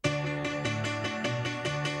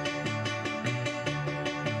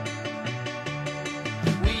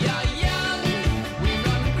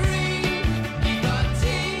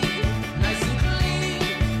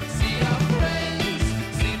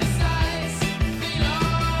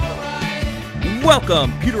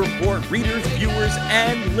Welcome, Pewter Report readers, viewers,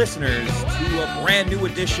 and listeners to a brand new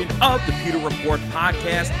edition of the Pewter Report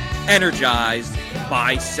podcast, energized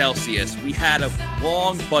by Celsius. We had a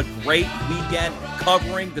long but great weekend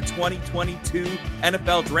covering the 2022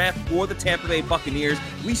 NFL Draft for the Tampa Bay Buccaneers.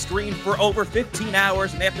 We streamed for over 15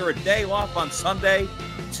 hours, and after a day off on Sunday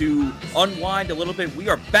to unwind a little bit, we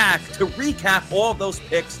are back to recap all of those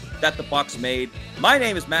picks that the Bucs made. My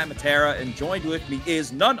name is Matt Matera, and joined with me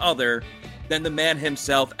is none other than the man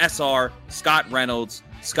himself, SR Scott Reynolds.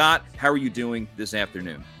 Scott, how are you doing this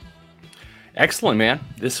afternoon? Excellent, man.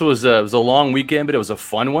 This was a long weekend, but it was a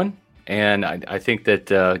fun one. And I think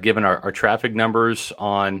that given our traffic numbers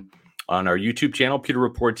on our YouTube channel, Pewter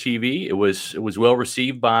Report TV, it was well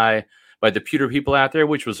received by the Pewter people out there,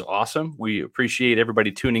 which was awesome. We appreciate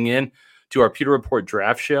everybody tuning in to our Pewter Report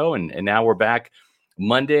draft show. And now we're back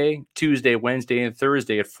Monday, Tuesday, Wednesday, and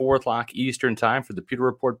Thursday at 4 o'clock Eastern time for the Pewter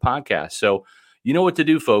Report podcast. So you know what to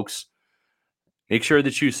do, folks. Make sure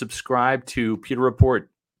that you subscribe to Pewter Report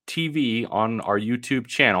TV on our YouTube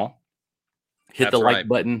channel. Hit the like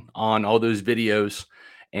button on all those videos.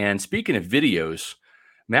 And speaking of videos,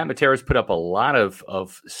 Matt Matera's put up a lot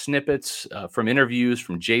of snippets from interviews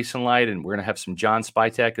from Jason Light, and we're going to have some John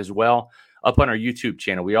Spytek as well up on our YouTube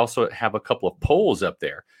channel. We also have a couple of polls up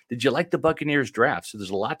there. Did you like the Buccaneers draft? So there's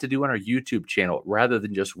a lot to do on our YouTube channel rather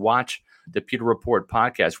than just watch the Pewter Report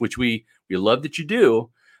podcast, which we love that you do,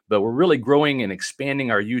 but we're really growing and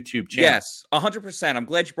expanding our YouTube channel. Yes, 100%. I'm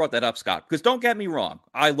glad you brought that up, Scott, because don't get me wrong.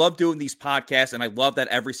 I love doing these podcasts, and I love that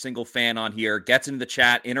every single fan on here gets into the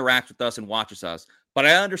chat, interacts with us, and watches us. But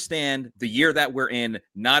I understand the year that we're in,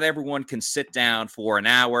 not everyone can sit down for an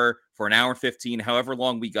hour and 15, however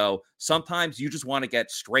long we go. Sometimes you just want to get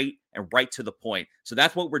straight and right to the point. So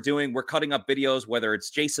that's what we're doing. We're cutting up videos, whether it's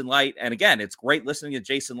Jason Light. And again, it's great listening to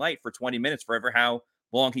Jason Light for 20 minutes, forever how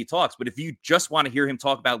long he talks. But if you just want to hear him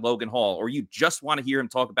talk about Logan Hall, or you just want to hear him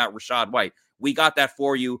talk about Rachaad White, we got that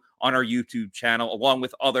for you on our YouTube channel, along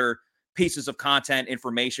with other pieces of content,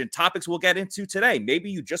 information, topics we'll get into today. Maybe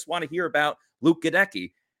you just want to hear about Luke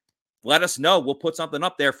Goedeke. Let us know. We'll put something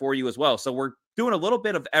up there for you as well. So we're doing a little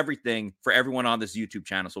bit of everything for everyone on this YouTube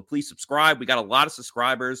channel. So please subscribe. We got a lot of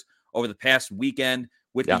subscribers over the past weekend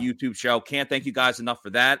with the YouTube show. Can't thank you guys enough for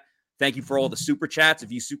that. Thank you for all the super chats.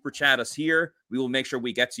 If you super chat us here, we will make sure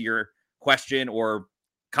we get to your question or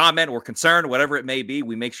comment or concern, whatever it may be.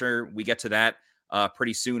 We make sure we get to that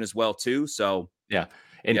pretty soon as well, too. So, yeah.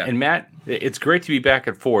 And Matt, it's great to be back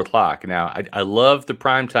at 4 o'clock. Now, I love the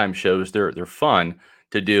primetime shows. They're fun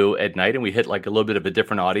to do at night, and we hit like a little bit of a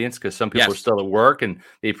different audience because some people are still at work and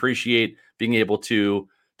they appreciate being able to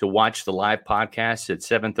watch the live podcast at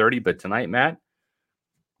 7:30. But tonight, Matt,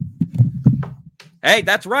 hey,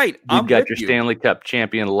 that's right. You've got your Stanley Cup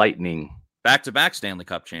champion Lightning. Back-to-back Stanley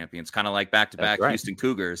Cup champions, kind of like back-to-back Houston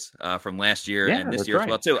Cougars from last year and this year as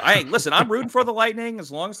well, too. Listen, I'm rooting for the Lightning.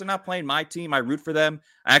 As long as they're not playing my team, I root for them.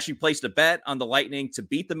 I actually placed a bet on the Lightning to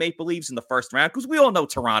beat the Maple Leafs in the first round because we all know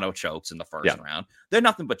Toronto chokes in the first round. They're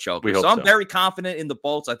nothing but chokers. So I'm very confident in the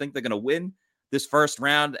Bolts. I think they're going to win this first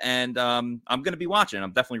round, and I'm going to be watching.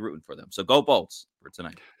 I'm definitely rooting for them. So go Bolts for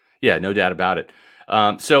tonight. Yeah, no doubt about it.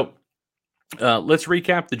 So let's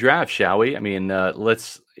recap the draft, shall we? I mean,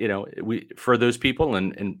 for those people,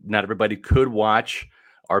 and not everybody could watch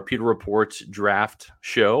our Pewter Report's draft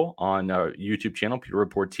show on our YouTube channel, Pewter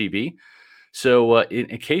Report TV. So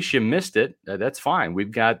in case you missed it, that's fine.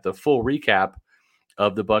 We've got the full recap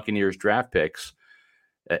of the Buccaneers draft picks.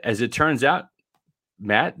 As it turns out,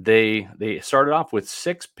 Matt, they started off with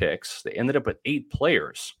 6 picks. They ended up with 8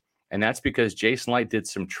 players. And that's because Jason Light did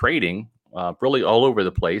some trading really all over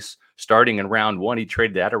the place. Starting in round 1, he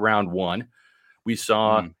traded out of round 1. We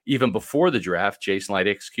saw even before the draft, Jason Light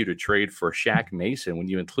executed a trade for Shaq Mason. When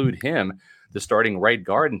you include him, the starting right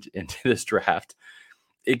guard into this draft,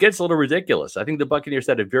 it gets a little ridiculous. I think the Buccaneers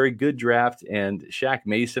had a very good draft, and Shaq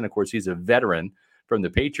Mason, of course, he's a veteran from the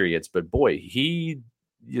Patriots, but boy, you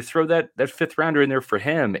throw that 5th rounder in there for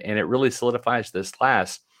him, and it really solidifies this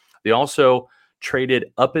class. They also traded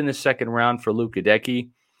up in the 2nd round for Luke Goedeke,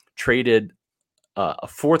 traded a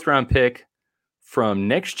 4th round pick from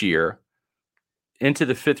next year into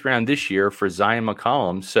the 5th round this year for Zion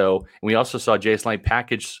McCollum. So we also saw Jason Light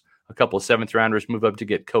package a couple of 7th rounders move up to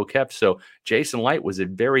get Kokep. So Jason Light was a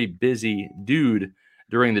very busy dude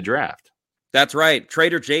during the draft. That's right.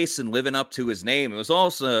 Trader Jason living up to his name. It was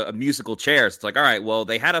also a musical chairs. It's like, all right, well,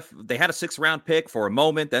 they had a 6th round pick for a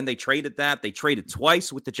moment. Then they traded that. They traded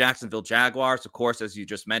twice with the Jacksonville Jaguars. Of course, as you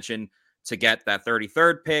just mentioned, to get that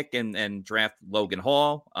 33rd pick and draft Logan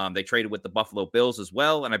Hall. They traded with the Buffalo Bills as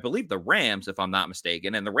well, and I believe the Rams, if I'm not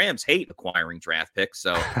mistaken. And the Rams hate acquiring draft picks,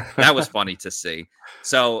 so that was funny to see.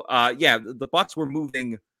 So, yeah, the Bucs were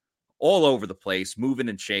moving all over the place, moving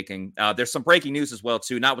and shaking. There's some breaking news as well,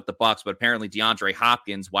 too, not with the Bucs, but apparently DeAndre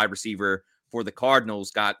Hopkins, wide receiver for the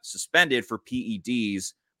Cardinals, got suspended for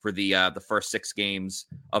PEDs for the first 6 games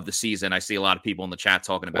of the season. I see a lot of people in the chat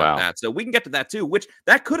talking about that. So we can get to that too, which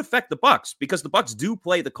that could affect the Bucs because the Bucs do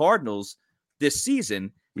play the Cardinals this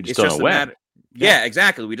season. We just don't know when. Yeah,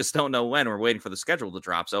 exactly. We just don't know when. We're waiting for the schedule to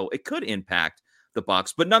drop. So it could impact the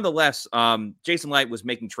Bucs. But nonetheless, Jason Light was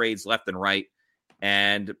making trades left and right.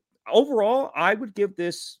 And overall, I would give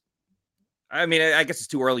this, I mean, I guess it's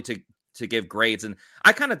too early to give grades. And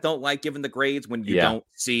I kind of don't like giving the grades when you don't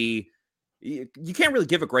see, you can't really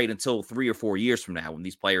give a grade until 3 or 4 years from now when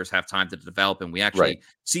these players have time to develop and we actually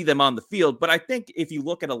see them on the field. But I think if you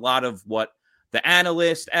look at a lot of what the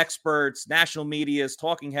analysts, experts, national medias,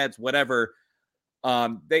 talking heads, whatever,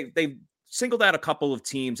 they've singled out a couple of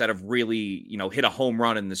teams that have really, hit a home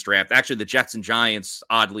run in this draft. Actually, the Jets and Giants,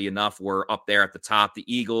 oddly enough, were up there at the top. The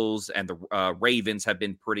Eagles and the Ravens have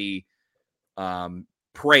been pretty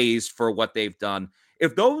praised for what they've done.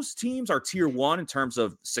 If those teams are tier 1 in terms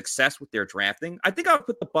of success with their drafting, I think I would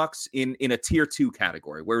put the Bucs in a tier 2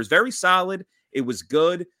 category where it was very solid. It was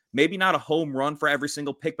good. Maybe not a home run for every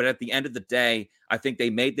single pick, but at the end of the day, I think they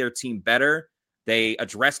made their team better. They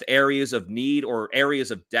addressed areas of need or areas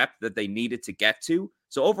of depth that they needed to get to.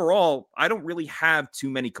 So overall, I don't really have too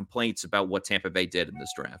many complaints about what Tampa Bay did in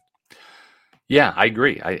this draft. Yeah, I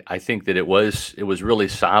agree. I think that it was really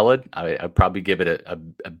solid. I'd probably give it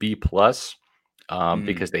a B plus.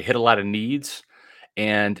 Because they hit a lot of needs.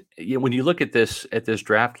 And when you look at this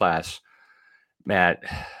draft class, Matt,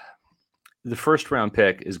 the first round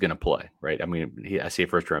pick is going to play, right? I mean, I say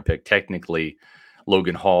first round pick. Technically,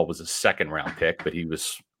 Logan Hall was a second round pick, but he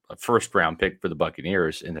was a first round pick for the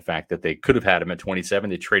Buccaneers in the fact that they could have had him at 27.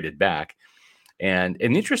 They traded back. And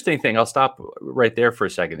an interesting thing, I'll stop right there for a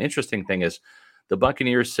second. The interesting thing is the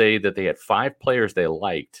Buccaneers say that they had 5 players they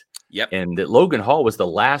liked. Yep. And that Logan Hall was the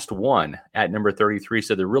last one at number 33.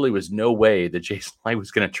 So there really was no way that Jason Light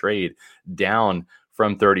was going to trade down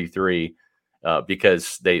from 33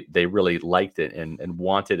 because they really liked it and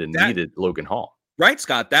wanted and needed Logan Hall. Right,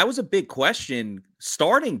 Scott. That was a big question.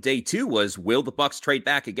 Starting day 2 was, will the Bucs trade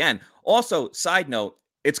back again? Also, side note,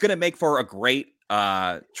 it's going to make for a great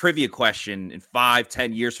trivia question in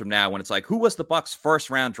 5-10 years from now when it's like, who was the Bucs first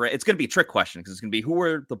round draft? It's going to be a trick question because it's going to be who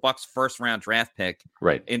were the Bucs first round draft pick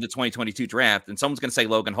in the 2022 draft, and someone's going to say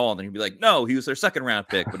Logan Hall, and then he'll be like, no, he was their second round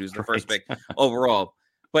pick, but he was their first pick overall.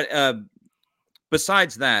 But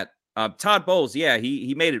besides that, Todd Bowles,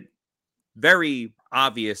 he made it very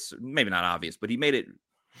obvious, maybe not obvious, but he made it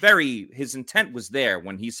his intent was there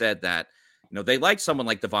when he said that they like someone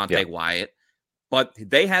like Devontae Wyatt. But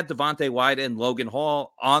they had Devontae Wyatt and Logan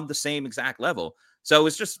Hall on the same exact level. So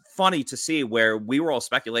it's just funny to see where we were all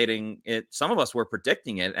speculating it. Some of us were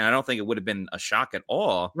predicting it, and I don't think it would have been a shock at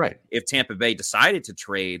all if Tampa Bay decided to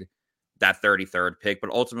trade that 33rd pick. But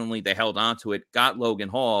ultimately, they held on to it, got Logan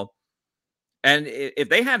Hall. And if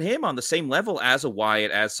they had him on the same level as a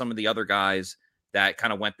Wyatt, as some of the other guys that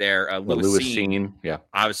kind of went there, Lewis Cine,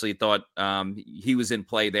 obviously thought he was in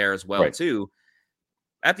play there as well, too.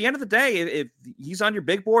 At the end of the day, if he's on your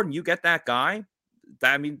big board and you get that guy,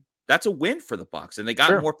 that's a win for the Bucs. And they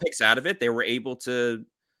got more picks out of it. They were able to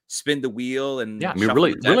spin the wheel and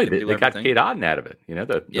really, they got Cade Otton out of it.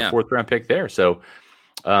 The fourth round pick there. So,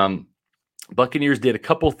 Buccaneers did a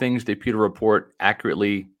couple things the Pewter Report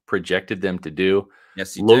accurately projected them to do.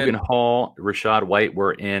 Yes, Logan Hall, Rachaad White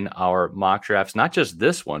were in our mock drafts, not just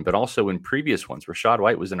this one, but also in previous ones. Rachaad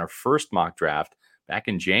White was in our first mock draft back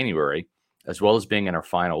in January, as well as being in our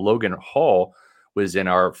final. Logan Hall was in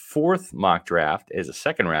our 4th mock draft as a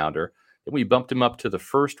second rounder. Then we bumped him up to the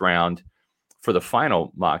first round for the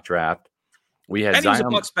final mock draft. We had Zion. He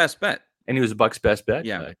was a Bucs best bet. And he was a Bucs best bet.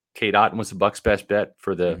 Yeah. Cade Otton was a Bucs best bet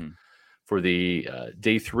for the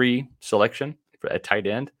day 3 selection at tight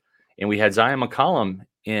end. And we had Zion McCollum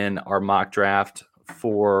in our mock draft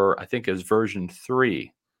for, I think it was version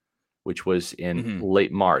 3, which was in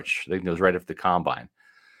late March. I think it was right after the combine.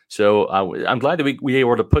 So I'm glad that we were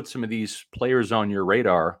able to put some of these players on your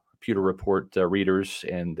radar, Pewter Report readers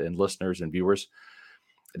and listeners and viewers.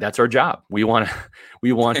 That's our job. We want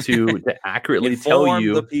to accurately tell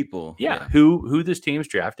you the people, who this team's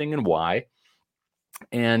drafting and why.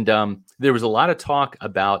 And there was a lot of talk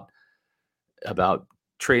about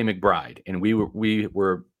Trey McBride, and we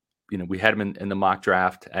were we had him in the mock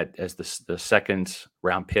draft as the second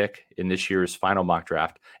round pick in this year's final mock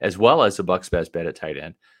draft, as well as the Bucs' best bet at tight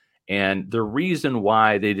end. And the reason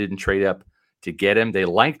why they didn't trade up to get him, they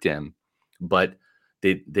liked him, but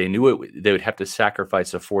they knew they would have to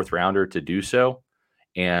sacrifice a fourth rounder to do so.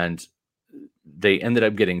 And they ended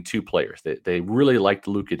up getting two players. They really liked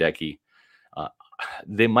Luke Goedeke.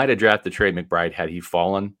 They might have drafted Trey McBride had he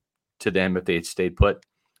fallen to them if they had stayed put.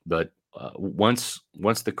 But once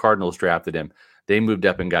the Cardinals drafted him, they moved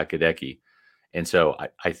up and got Goedeke. And so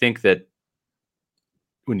I think that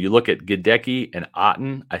when you look at Goedeke and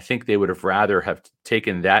Otten, I think they would have rather have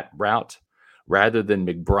taken that route rather than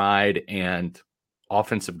McBride and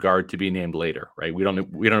offensive guard to be named later, right? We don't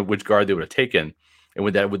know which guard they would have taken. And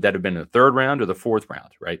would that have been the third round or the fourth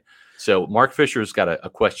round, right? So Mark Fisher's got a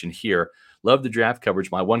question here. Love the draft coverage.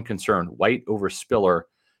 My one concern, White over Spiller,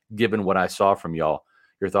 given what I saw from y'all.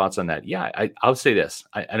 Your thoughts on that? Yeah, I'll say this.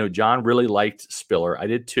 I know John really liked Spiller. I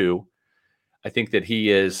did too. I think that he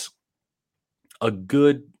is a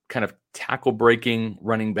good kind of tackle breaking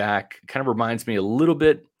running back. Kind of reminds me a little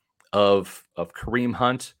bit of Kareem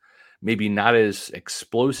Hunt. Maybe not as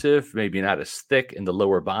explosive, maybe not as thick in the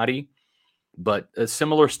lower body, but a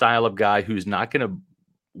similar style of guy who's not going to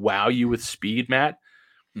wow you with speed, Matt,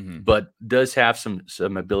 but does have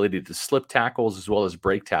some ability to slip tackles as well as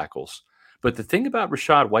break tackles. But the thing about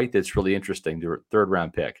Rachaad White that's really interesting, the third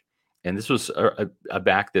round pick, and this was a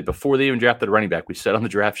back that before they even drafted a running back, we said on the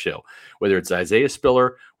draft show, whether it's Isaiah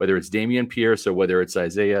Spiller, whether it's Damian Pierce, or whether it's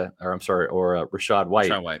Rachaad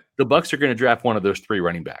White, the Bucs are going to draft one of those three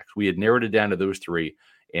running backs. We had narrowed it down to those three,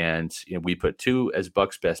 and we put two as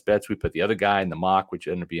Bucs' best bets. We put the other guy in the mock, which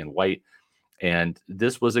ended up being White. And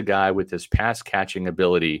this was a guy with his pass catching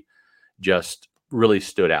ability just really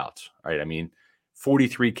stood out, right? I mean,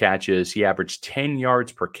 43 catches. He averaged 10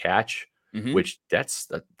 yards per catch, which that's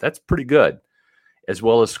pretty good, as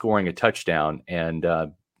well as scoring a touchdown. And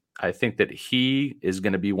I think that he is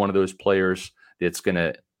going to be one of those players that's going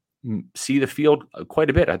to see the field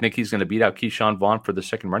quite a bit. I think he's going to beat out Keyshawn Vaughn for the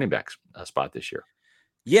second running back spot this year.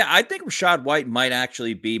 Yeah, I think Rachaad White might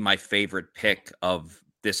actually be my favorite pick of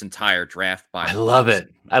this entire draft. I love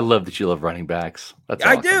it. I love that you love running backs. That's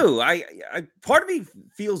awesome. I do. I part of me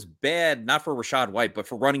feels bad, not for Rachaad White, but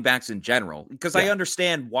for running backs in general, because I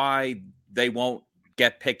understand why they won't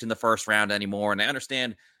get picked in the first round anymore. And I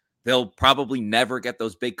understand they'll probably never get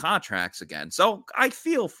those big contracts again. So I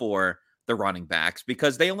feel for the running backs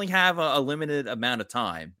because they only have a limited amount of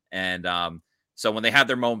time. And so when they have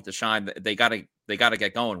their moment to shine, they gotta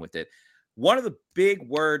get going with it. One of the big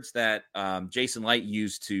words that Jason Light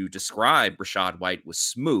used to describe Rachaad White was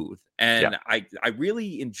smooth. And I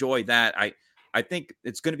really enjoy that. I think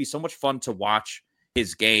it's going to be so much fun to watch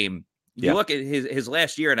his game. You look at his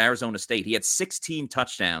last year at Arizona State, he had 16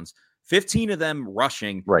 touchdowns, 15 of them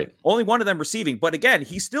rushing, only one of them receiving. But again,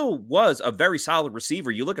 he still was a very solid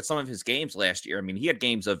receiver. You look at some of his games last year. I mean, he had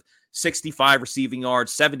games of 65 receiving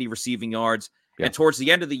yards, 70 receiving yards. And towards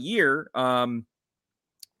the end of the year,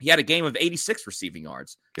 he had a game of 86 receiving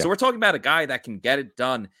yards. So we're talking about a guy that can get it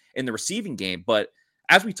done in the receiving game. But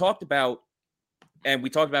as we talked about, and we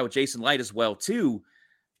talked about with Jason Light as well, too,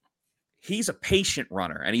 he's a patient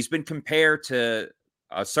runner. And he's been compared to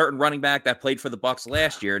a certain running back that played for the Bucs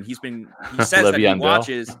last year. And he says that he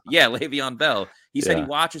watches, Le'Veon Bell. He said he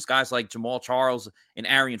watches guys like Jamal Charles and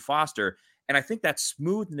Arian Foster. And I think that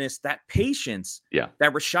smoothness, that patience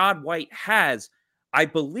that Rachaad White has, I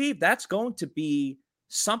believe that's going to be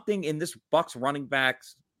something in this Bucs running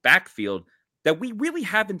backs backfield that we really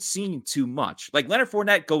haven't seen too much. Like Leonard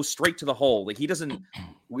Fournette goes straight to the hole. Like he doesn't,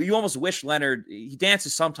 you almost wish Leonard, he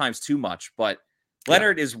dances sometimes too much, but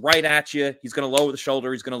Leonard is right at you. He's going to lower the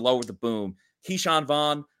shoulder. He's going to lower the boom. Keyshawn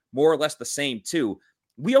Vaughn, more or less the same too.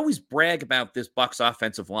 We always brag about this Bucs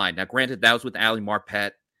offensive line. Now, granted, that was with Ali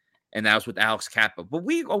Marpet and that was with Alex Kappa, but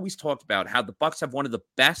we always talked about how the Bucs have one of the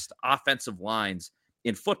best offensive lines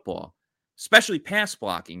in football, especially pass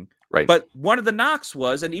blocking. Right. But one of the knocks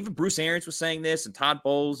was, and even Bruce Arians was saying this, and Todd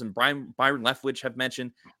Bowles and Byron Leftwich have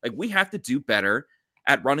mentioned, like, we have to do better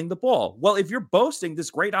at running the ball. Well, if you're boasting this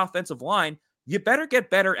great offensive line, you better get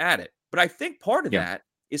better at it. But I think part of that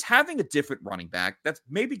is having a different running back that's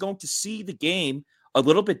maybe going to see the game a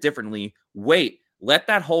little bit differently. Wait, let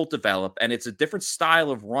that hole develop. And it's a different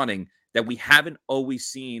style of running that we haven't always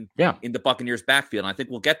seen in the Buccaneers backfield. And I think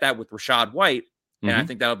we'll get that with Rachaad White. And I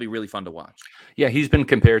think that'll be really fun to watch. Yeah, he's been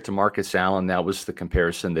compared to Marcus Allen. That was the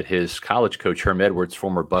comparison that his college coach, Herm Edwards,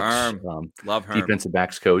 former Bucks love Herm, defensive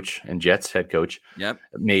backs coach and Jets head coach,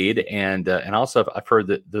 made. And also I've heard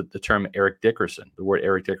the term Eric Dickerson, the word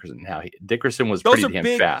Eric Dickerson. Now Dickerson was those pretty are damn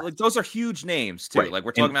big, fast. like, those are huge names too. Right. Like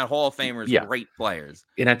we're talking about Hall of Famers, great players.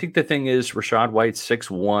 And I think the thing is, Rachaad White's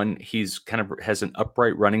 6'1". He's kind of has an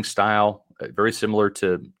upright running style, very similar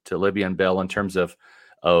to Le'Veon Bell in terms of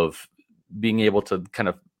being able to kind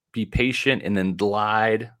of be patient and then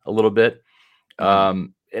glide a little bit,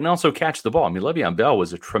 and also catch the ball. I mean, Le'Veon Bell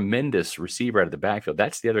was a tremendous receiver out of the backfield.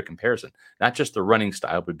 That's the other comparison, not just the running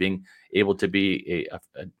style, but being able to be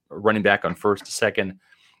a running back on first, second,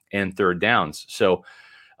 and third downs. So,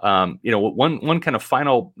 one kind of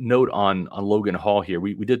final note on Logan Hall here.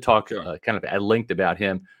 We did talk kind of at length about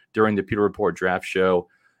him during the Pewter Report draft show.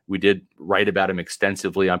 We did write about him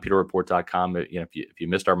extensively on PewterReport.com. If you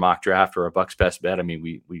missed our mock draft or a Bucks best bet, I mean,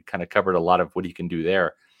 we kind of covered a lot of what he can do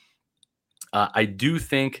there. I do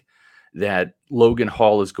think that Logan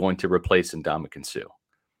Hall is going to replace Ndamukong Suh.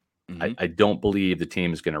 I don't believe the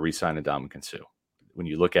team is going to re-sign Ndamukong Suh. When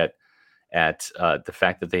you look at the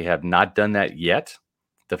fact that they have not done that yet,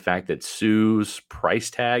 the fact that Suh's price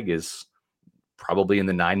tag is probably in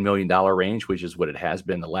the $9 million range, which is what it has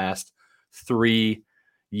been the last 3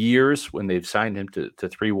 years when they've signed him to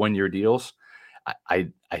 3 one-year deals. I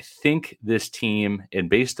think this team, and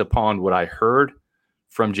based upon what I heard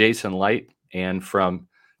from Jason Light and from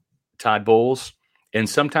Todd Bowles, and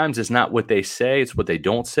sometimes it's not what they say, it's what they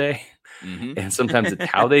don't say. And sometimes it's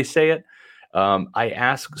how they say it. I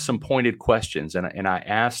asked some pointed questions, and I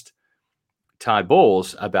asked Todd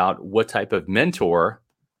Bowles about what type of mentor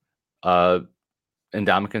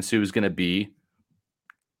Ndamukong Suh is going to be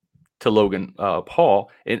to Logan Hall,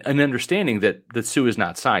 and understanding that Suh is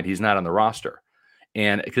not signed. He's not on the roster.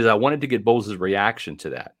 And because I wanted to get Bowles' reaction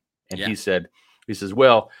to that. And he says,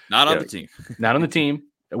 well, not on the team. Not on the team.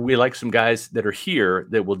 We like some guys that are here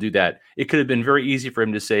that will do that. It could have been very easy for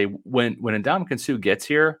him to say, when Ndamukong Suh gets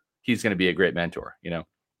here, he's going to be a great mentor.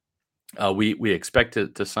 We expect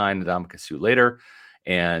to sign Ndamukong Suh later,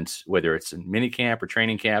 and whether it's in mini camp or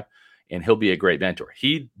training camp, and he'll be a great mentor.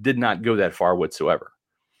 He did not go that far whatsoever.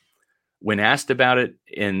 When asked about it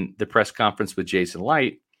in the press conference with Jason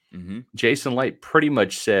Light, Jason Light pretty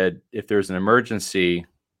much said, if there's an emergency,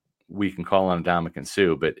 we can call on Ndamukong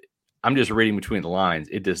Suh. But I'm just reading between the lines.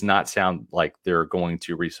 It does not sound like they're going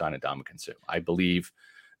to re-sign Ndamukong Suh. I believe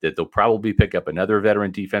that they'll probably pick up another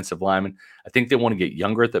veteran defensive lineman. I think they want to get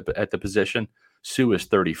younger at the position. Suh is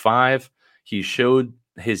 35. He showed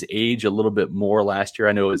his age a little bit more last year.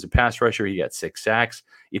 I know as a pass rusher, he got 6 sacks.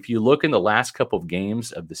 If you look in the last couple of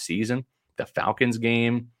games of the season, the Falcons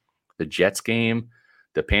game, the Jets game,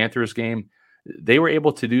 the Panthers game, they were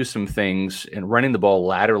able to do some things in running the ball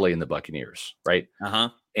laterally in the Buccaneers, right?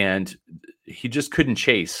 And he just couldn't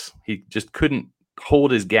chase. He just couldn't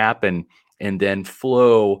hold his gap and then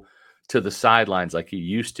flow to the sidelines like he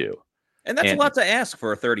used to. And that's a lot to ask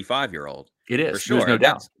for a 35-year-old. It is. For sure. There's no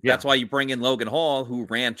doubt. That's why you bring in Logan Hall, who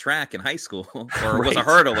ran track in high school or was a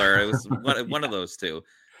hurdler. It was one of those two.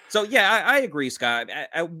 So, yeah, I agree, Scott.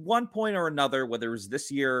 At one point or another, whether it was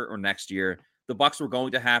this year or next year, the Bucs were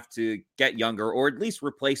going to have to get younger or at least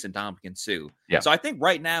replace Ndamukong Suh. So I think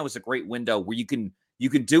right now is a great window where you can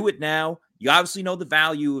do it now. You obviously know the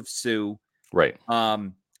value of Suh. Right.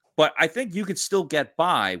 But I think you could still get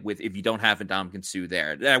by with if you don't have Ndamukong Suh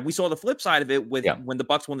there. We saw the flip side of it with when the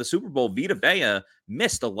Bucs won the Super Bowl. Vita Vea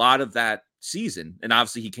missed a lot of that season, and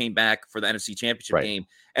obviously he came back for the NFC Championship game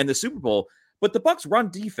and the Super Bowl. But the Bucs'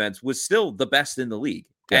 run defense was still the best in the league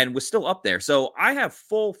and was still up there. So I have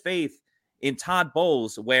full faith in Todd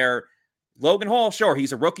Bowles, where Logan Hall, sure,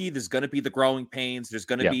 he's a rookie. There's going to be the growing pains. There's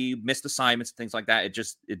going to be missed assignments and things like that.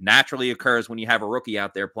 It naturally occurs when you have a rookie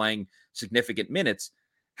out there playing significant minutes.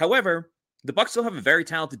 However, the Bucs still have a very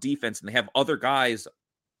talented defense, and they have other guys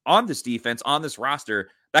on this defense, on this roster,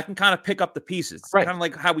 that can kind of pick up the pieces. It's kind of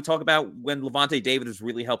like how we talk about when Levante David has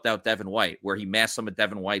really helped out Devin White, where he masked some of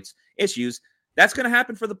Devin White's issues. That's going to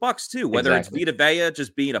happen for the Bucs too, whether it's Vita Vea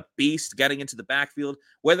just being a beast getting into the backfield,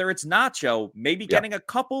 whether it's Nacho maybe getting a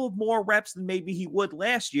couple of more reps than maybe he would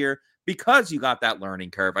last year because you got that learning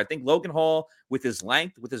curve. I think Logan Hall, with his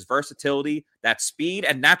length, with his versatility, that speed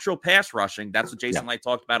and natural pass rushing, that's what Jason Light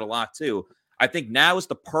talked about a lot too. I think now is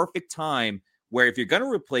the perfect time where if you're going to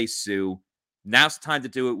replace Suh, now's the time to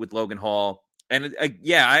do it with Logan Hall. And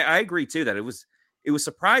I agree too that it was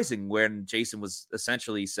surprising when Jason was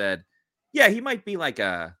essentially said, yeah, he might be like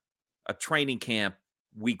a training camp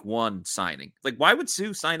week 1 signing. Like, why would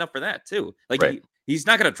Suh sign up for that too? Like he's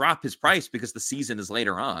not going to drop his price because the season is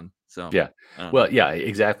later on. So Yeah. Well, yeah,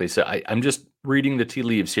 exactly. So I'm just reading the tea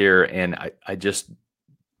leaves here, and I just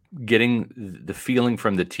getting the feeling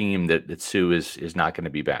from the team that Sue is not going to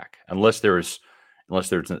be back unless there's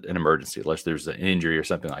an emergency, unless there's an injury or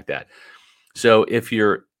something like that. So if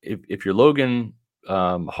you're Logan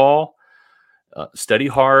Hall, study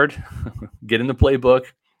hard, get in the playbook.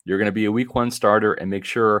 You're going to be a week 1 starter, and make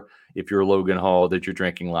sure if you're Logan Hall that you're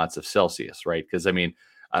drinking lots of Celsius, right? Because I mean,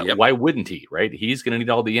 why wouldn't he, right? He's going to need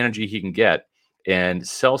all the energy he can get. And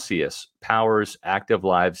Celsius powers active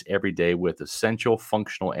lives every day with essential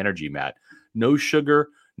functional energy, Matt. No sugar,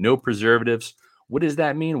 no preservatives. What does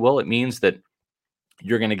that mean? Well, it means that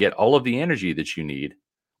you're going to get all of the energy that you need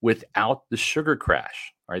without the sugar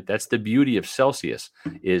crash, right? That's the beauty of Celsius,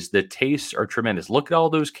 is the tastes are tremendous. Look at all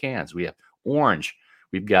those cans. We have orange.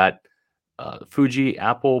 We've got Fuji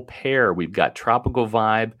apple pear. We've got tropical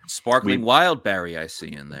vibe. Sparkling wild berry I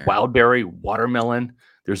see in there. Wild berry, watermelon.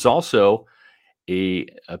 There's also a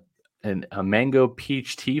mango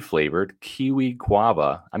peach tea flavored kiwi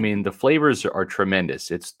guava. I mean, the flavors are tremendous.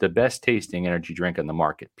 It's the best tasting energy drink on the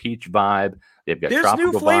market. Peach vibe. They've got There's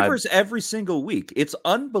tropical new flavors vibe every single week. It's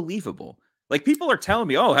unbelievable. Like, people are telling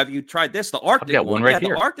me, "Oh, have you tried this? The Arctic got one right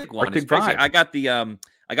here. The Arctic one is crazy. I got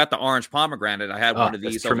the orange pomegranate. I had one of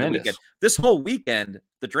these over the weekend. This whole weekend,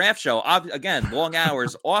 the draft show, again, long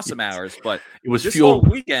hours, awesome hours, but it was this fueled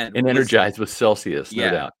whole weekend and energized with Celsius,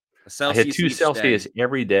 no doubt. Celsius I had 2 Celsius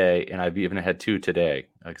every day, and I've even had 2 today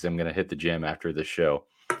because I'm going to hit the gym after the show.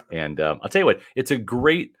 And I'll tell you what, it's a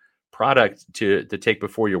great product to take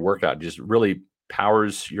before your workout. It just really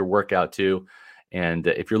powers your workout too. And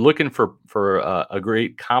if you're looking for a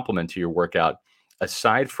great complement to your workout,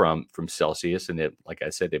 aside from Celsius, and like I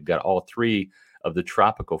said, they've got all 3 of the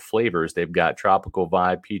tropical flavors. They've got tropical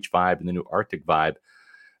vibe, peach vibe, and the new Arctic vibe.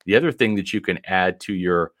 The other thing that you can add to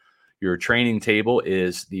your training table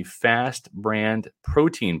is the Fast brand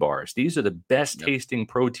protein bars. These are the best tasting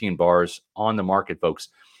protein bars on the market, folks.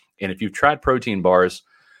 And if you've tried protein bars,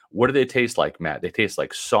 what do they taste like, Matt? They taste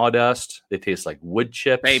like sawdust. They taste like wood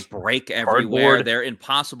chips. They break everywhere. Cardboard. They're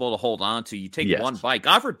impossible to hold on to. You take one bite.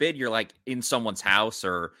 God forbid you're like in someone's house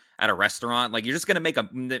or at a restaurant. Like, you're just going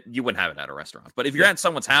to you wouldn't have it at a restaurant. But if you're at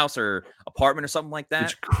someone's house or apartment or something like that,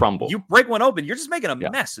 it's crumble. You break one open, you're just making a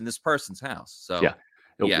mess in this person's house. So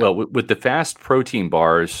Well, with the Fast protein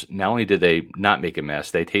bars, not only do they not make a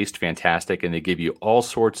mess, they taste fantastic, and they give you all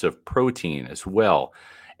sorts of protein as well.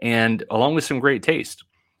 And along with some great taste.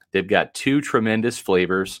 They've got 2 tremendous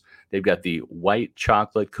flavors. They've got the white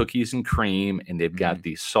chocolate cookies and cream, and they've got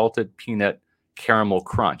the salted peanut caramel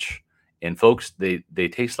crunch. And folks, they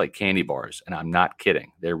taste like candy bars, and I'm not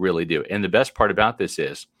kidding. They really do. And the best part about this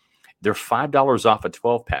is they're $5 off a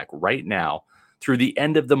 12-pack right now through the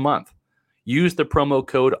end of the month. Use the promo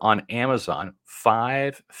code on Amazon,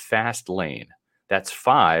 5FASTLANE. That's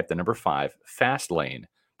 5, the number 5, FASTLANE,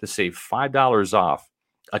 to save $5 off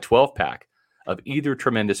a 12-pack of either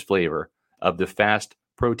tremendous flavor of the Fast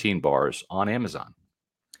protein bars on Amazon.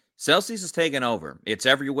 Celsius is taking over. It's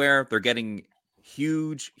everywhere. They're getting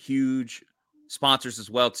huge sponsors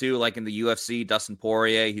as well, too, like in the UFC, Dustin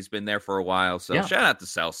Poirier. He's been there for a while. So shout out to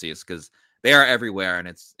Celsius, because they are everywhere, and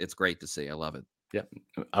it's great to see. I love it. Yeah.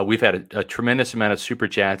 We've had a tremendous amount of super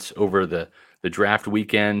chats over the draft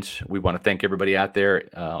weekend. We want to thank everybody out there.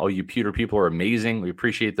 All you pewter people are amazing. We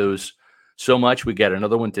appreciate those so much. We got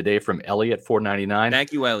another one today from Elliot, $4.99.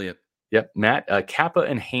 Thank you, Elliot. Yep. Matt, Kappa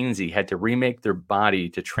and Hainsey had to remake their body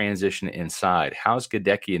to transition inside. How's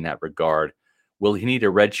Gadecki in that regard? Will he need a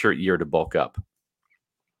redshirt year to bulk up?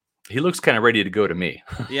 He looks kind of ready to go to me.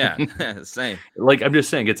 Yeah, same. Like, I'm just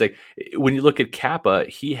saying, it's like when you look at Kappa,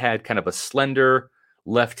 he had kind of a slender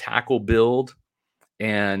left tackle build,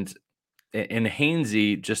 and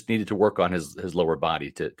Hainsey just needed to work on his lower body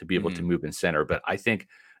to be able to move in center. But I think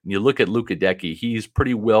when you look at Luke Gadecki, he's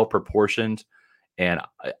pretty well proportioned. And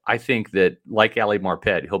I think that, like Ali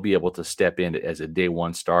Marpet, he'll be able to step in as a day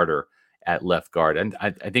 1 starter at left guard. And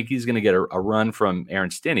I think he's going to get a run from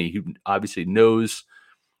Aaron Stinney, who obviously knows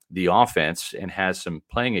the offense and has some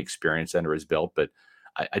playing experience under his belt. But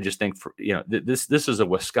I just think, this is a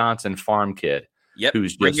Wisconsin farm kid. Yep.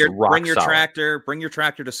 Who's bring just your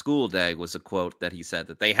tractor to school day was a quote that he said,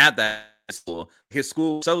 that they had that at school. His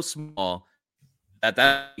school was so small that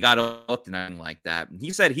got hooked and anything like that. And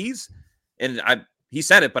he said he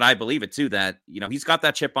said it, but I believe it too, that, he's got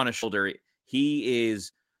that chip on his shoulder. He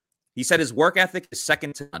said his work ethic is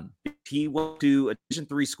second to none. He went to a Division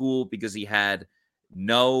III school because he had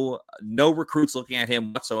no recruits looking at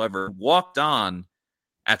him whatsoever. Walked on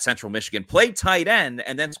at Central Michigan, played tight end,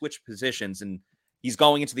 and then switched positions. And he's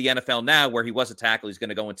going into the NFL now, where he was a tackle. He's going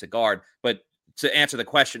to go into guard. But to answer the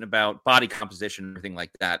question about body composition and everything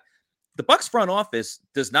like that, the Bucs front office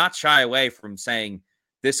does not shy away from saying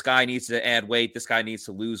this guy needs to add weight, this guy needs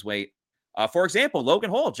to lose weight. For example, Logan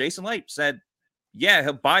Hall, Jason Licht said, yeah,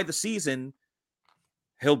 he'll by the season,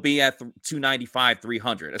 he'll be at 295,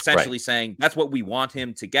 300, essentially saying that's what we want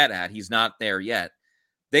him to get at. He's not there yet.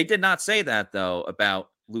 They did not say that, though, about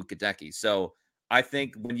Luke Goedeke. So I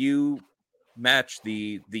think when you match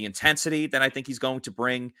the intensity that I think he's going to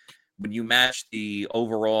bring, when you match the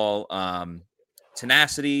overall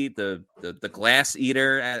tenacity, the glass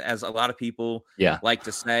eater, as a lot of people like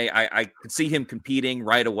to say, I could see him competing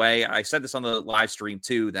right away. I said this on the live stream,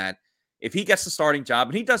 too, that if he gets the starting job,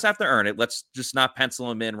 and he does have to earn it, let's just not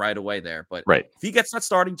pencil him in right away there. But if he gets that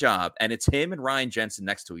starting job and it's him and Ryan Jensen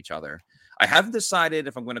next to each other, I haven't decided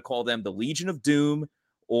if I'm going to call them the Legion of Doom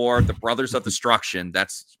or the Brothers of Destruction.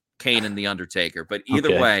 That's Kane and The Undertaker. But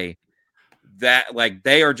either way, that like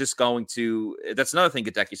they are just going to. That's another thing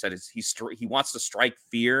Goedeke said is he wants to strike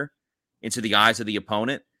fear into the eyes of the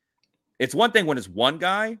opponent. It's one thing when it's one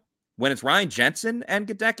guy. When it's Ryan Jensen and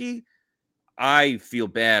Goedeke, I feel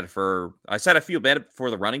bad for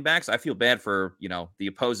the running backs. I feel bad for, the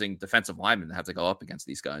opposing defensive linemen that have to go up against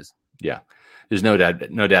these guys. Yeah, there's no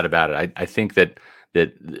doubt about it. I think that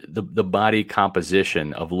the body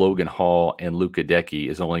composition of Logan Hall and Luke Goedeke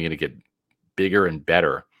is only going to get bigger and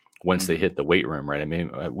better once they hit the weight room, right? I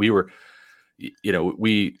mean, we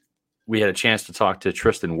had a chance to talk to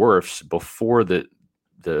Tristan Wirfs before the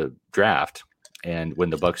draft and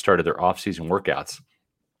when the Bucs started their offseason workouts.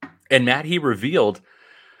 And Matt, he revealed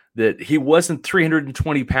that he wasn't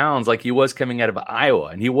 320 pounds like he was coming out of Iowa,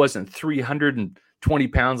 and he wasn't 320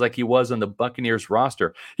 pounds like he was on the Buccaneers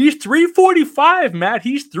roster. He's 345, Matt.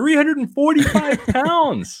 He's 345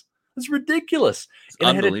 pounds. That's ridiculous. It's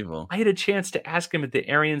unbelievable. I had a chance to ask him at the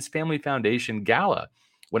Arians Family Foundation Gala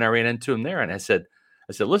when I ran into him there, and I said,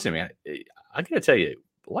 listen, man, I got to tell you,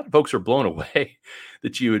 a lot of folks are blown away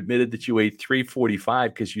that you admitted that you weighed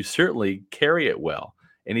 345 because you certainly carry it well.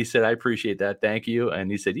 And he said, I appreciate that. Thank you.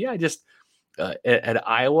 And he said, yeah, I just at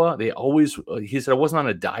Iowa, he said, I wasn't on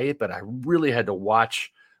a diet, but I really had to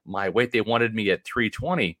watch my weight. They wanted me at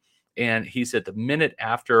 320. And he said the minute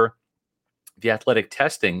after the athletic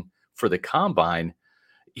testing for the combine,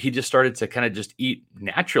 he just started to kind of just eat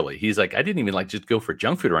naturally. He's like, I didn't even just go for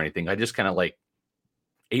junk food or anything. I just kind of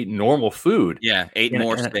ate normal food. Yeah. Ate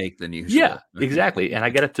more steak than usual. Yeah, exactly. And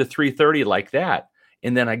I got up to 330 like that.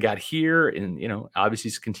 And then I got here and, obviously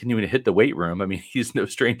he's continuing to hit the weight room. I mean, he's no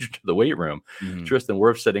stranger to the weight room. Mm-hmm. Tristan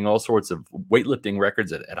Wirfs setting all sorts of weightlifting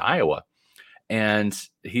records at Iowa. And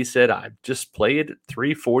he said, I just played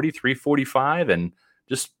 340, 345 and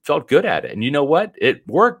just felt good at it. And you know what? It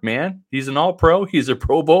worked, man. He's an all-pro. He's a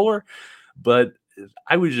Pro Bowler. But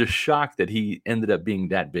I was just shocked that he ended up being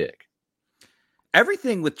that big.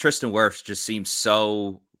 Everything with Tristan Wirfs just seems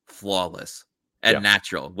so flawless and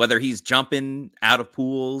natural, whether he's jumping out of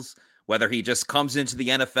pools, whether he just comes into the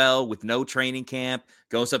NFL with no training camp,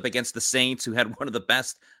 goes up against the Saints, who had one of the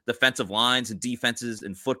best defensive lines and defenses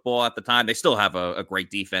in football at the time. They still have a great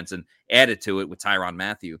defense and added to it with Tyrann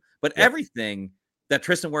Mathieu. But everything that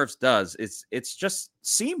Tristan Wirfs does, it's just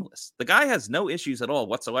seamless. The guy has no issues at all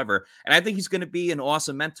whatsoever. And I think he's going to be an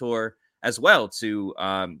awesome mentor as well to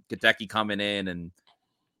Goedeke coming in and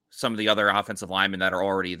some of the other offensive linemen that are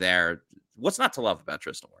already there. What's not to love about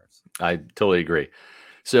Tristan Wirfs? I totally agree.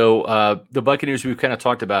 So the Buccaneers, we've kind of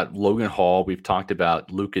talked about Logan Hall. We've talked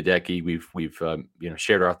about Luke Goedeke. We've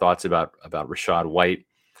shared our thoughts about Rachaad White.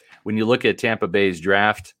 When you look at Tampa Bay's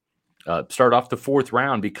draft, start off the fourth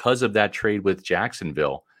round because of that trade with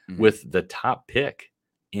Jacksonville with the top pick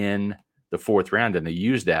in the fourth round, and they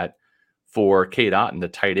used that for Cade Otton, the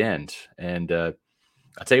tight end. And I'll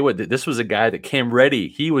tell you what, this was a guy that came ready.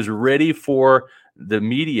 He was ready for the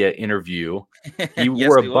media interview. He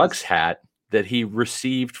wore a Bucs hat that he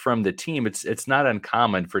received from the team. It's not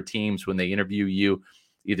uncommon for teams when they interview you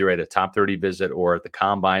either at a top 30 visit or at the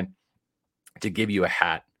combine to give you a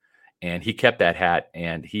hat. And he kept that hat,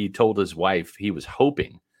 and he told his wife he was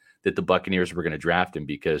hoping that the Buccaneers were going to draft him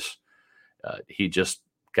because he just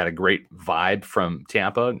got a great vibe from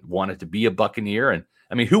Tampa, wanted to be a Buccaneer. And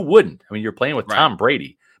I mean, who wouldn't? I mean, you're playing with Tom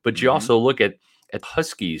Brady, but you also look at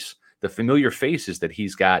Huskies, the familiar faces that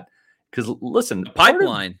he's got. Because listen, the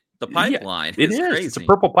pipeline is crazy. It's a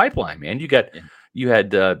purple pipeline, man. You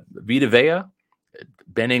had Vita Vea,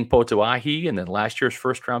 Benning Potoahi, and then last year's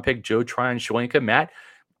first round pick Joe Tryon-Shoyinka. Matt,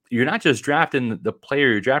 you're not just drafting the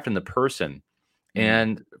player, you're drafting the person.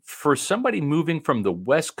 And for somebody moving from the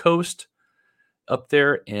West Coast up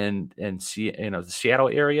there and the Seattle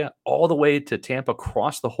area all the way to Tampa,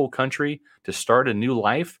 across the whole country to start a new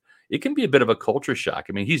life, it can be a bit of a culture shock.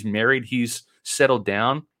 I mean, he's married, he's settled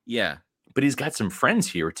down. Yeah. But he's got some friends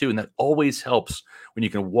here too. And that always helps when you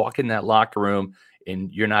can walk in that locker room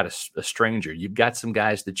and you're not a stranger. You've got some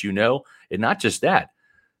guys that you know. And not just that,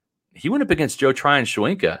 he went up against Joe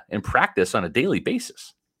Tryon-Shoyinka in practice on a daily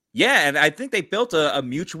basis. Yeah, and I think they built a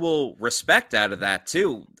mutual respect out of that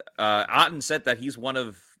too. Otten said that he's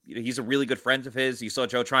a really good friend of his. You saw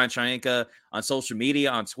Joe Tryon-Shoyinka on social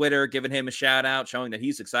media, on Twitter, giving him a shout out, showing that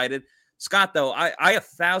he's excited. Scott, though, I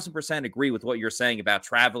 1,000% agree with what you're saying about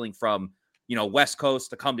traveling from, West Coast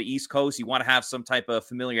to come to East Coast. You want to have some type of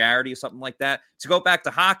familiarity or something like that. To go back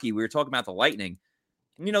to hockey, we were talking about the Lightning.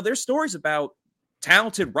 There's stories about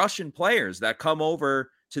talented Russian players that come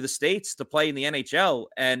over to the States to play in the NHL,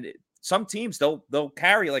 and some teams they'll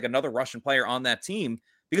carry like another Russian player on that team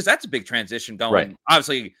because that's a big transition going. Right.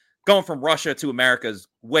 Obviously, going from Russia to America is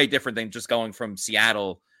way different than just going from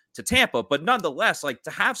Seattle to Tampa, but nonetheless, like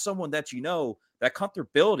to have someone that that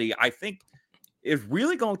comfortability, I think is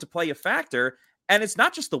really going to play a factor. And it's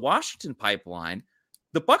not just the Washington pipeline.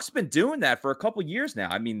 The Bucks have been doing that for a couple years now.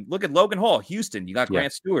 I mean, look at Logan Hall, Houston. You got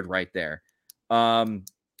Grant Stewart right there. Who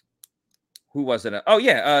was it?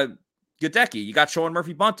 Gadecki. You got Sean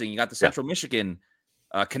Murphy-Bunting. You got the Central Michigan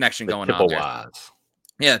connection going on there.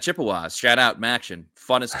 Yeah, Chippewas. Shout out Maction.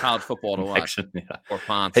 Funnest college football to watch. Or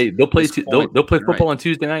Ponce. Hey, they'll play football on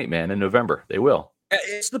Tuesday night, man, in November. They will.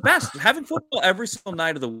 It's the best. Having football every single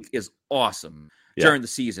night of the week is awesome during the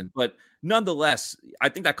season. But nonetheless, I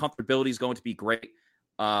think that comfortability is going to be great.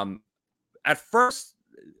 At first,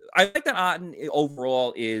 I think that Otten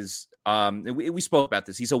overall is we spoke about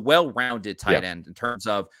this. He's a well-rounded tight end in terms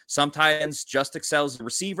of some tight ends just excel as a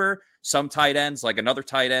receiver. Some tight ends, like another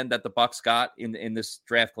tight end that the Bucks got in this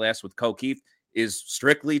draft class with Keith, is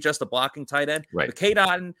strictly just a blocking tight end. Right. But Cade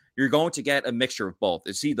Otten, you're going to get a mixture of both.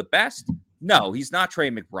 Is he the best? No, he's not Trey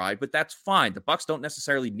McBride, but that's fine. The Bucks don't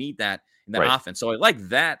necessarily need that in that offense. So I like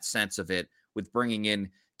that sense of it with bringing in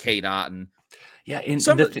Cade Otten. Yeah, and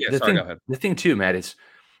the thing too, Matt,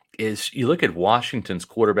 is you look at Washington's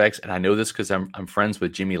quarterbacks, and I know this because I'm friends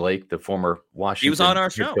with Jimmy Lake, the former Washington he was on our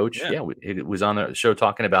show. Coach. Yeah, it was on the show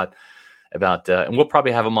talking about and we'll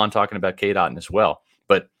probably have him on talking about Cade Otten as well.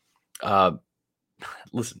 But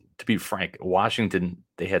listen, to be frank, Washington,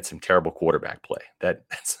 they had some terrible quarterback play.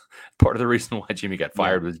 That's part of the reason why Jimmy got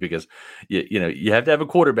fired was because you have to have a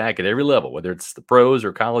quarterback at every level, whether it's the pros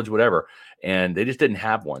or college, whatever. And they just didn't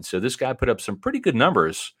have one. So this guy put up some pretty good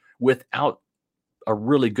numbers without a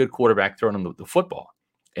really good quarterback throwing him the football.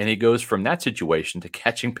 And he goes from that situation to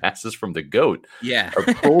catching passes from the GOAT, a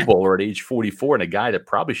Pro Bowler at age 44, and a guy that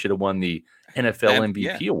probably should have won the NFL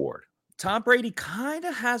MVP award. Tom Brady kind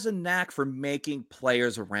of has a knack for making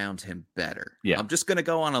players around him better. Yeah. I'm just going to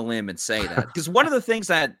go on a limb and say that. Because one of the things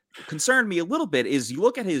that concerned me a little bit is you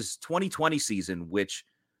look at his 2020 season, which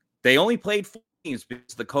they only played 4 games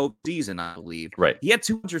because of the COVID season, I believe. Right. He had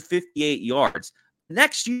 258 yards.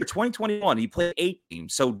 Next year, 2021, he played 8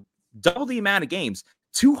 games. So double the amount of games,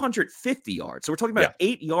 250 yards. So we're talking about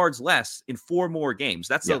 8 yards less in 4 more games.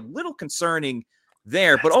 That's a little concerning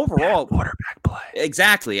there. But overall, quarterback play.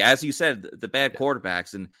 Exactly. As you said, the bad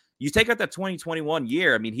quarterbacks. And you take out that 2021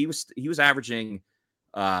 year, I mean, he was averaging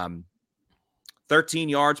 13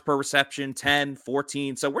 yards per reception, 10,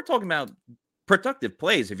 14. So we're talking about productive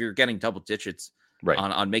plays if you're getting double digits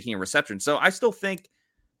on making a reception. So I still think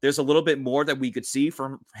there's a little bit more that we could see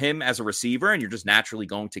from him as a receiver, and you're just naturally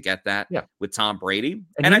going to get that with Tom Brady.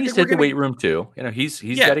 And he needs to hit the weight room too. He's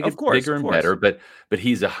got to get bigger and better, but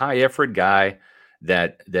he's a high effort guy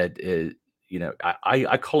that is,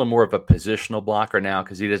 I call him more of a positional blocker now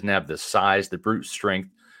because he doesn't have the size, the brute strength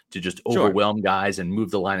to just overwhelm guys and move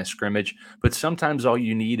the line of scrimmage. But sometimes all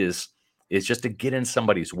you need is just to get in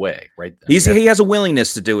somebody's way, right? He has a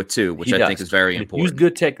willingness to do it too, which I think is very important. Use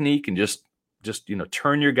good technique and just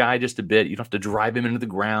turn your guy just a bit. You don't have to drive him into the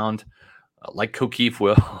ground like O'Keefe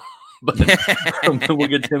will. But we'll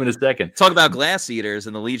get to him in a second. Talk about glass eaters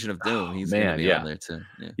and the Legion of Doom. He's going to be on there too.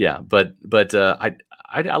 But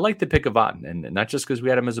I like the pick of Otten, and not just because we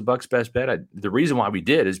had him as a Bucks best bet. The reason why we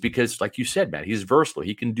did is because, like you said, Matt, he's versatile.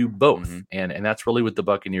 He can do both, and that's really what the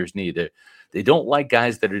Buccaneers need. They don't like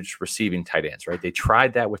guys that are just receiving tight ends, right? They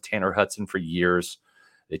tried that with Tanner Hudson for years.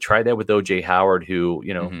 They tried that with O.J. Howard, who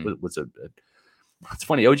was a it's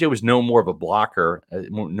funny. OJ was no more of a blocker,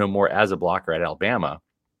 no more as a blocker at Alabama,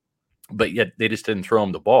 but yet they just didn't throw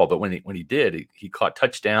him the ball. But when he did, he caught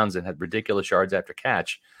touchdowns and had ridiculous yards after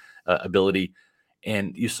catch ability.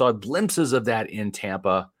 And you saw glimpses of that in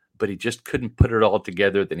Tampa, but he just couldn't put it all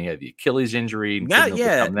together. Then he had the Achilles injury. And Now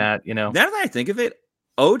that you know. Now that I think of it,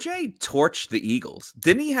 OJ torched the Eagles.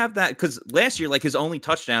 Didn't he have that? Because last year, like his only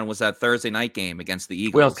touchdown was that Thursday night game against the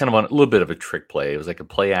Eagles. Well, it's kind of on a little bit of a trick play. It was like a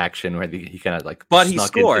play action where he kind of like but he snuck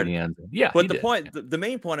scored. into the end. Yeah, but the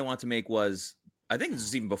main point I want to make was, I think this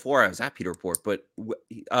was even before I was at Peter Report, but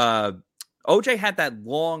OJ had that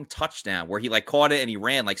long touchdown where he like caught it and he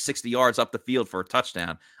ran like 60 yards up the field for a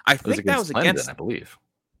touchdown. I think that was against, I believe.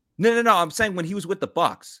 No. I'm saying when he was with the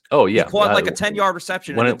Bucks. Oh yeah, he caught like a 10-yard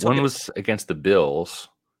reception. When it was against the Bills,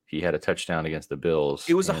 he had a touchdown against the Bills.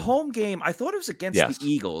 It was a home game. I thought it was against the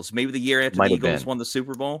Eagles. Maybe the year after the Eagles won the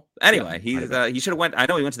Super Bowl. Anyway, he should have went. I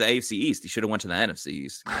know he went to the AFC East. He should have went to the NFC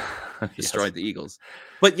East. Destroyed the Eagles.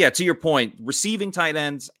 But yeah, to your point, receiving tight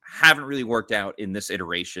ends haven't really worked out in this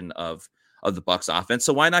iteration of the Bucs offense.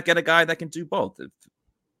 So why not get a guy that can do both?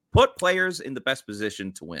 Put players in the best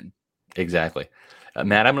position to win. Exactly.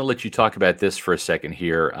 Matt, I'm going to let you talk about this for a second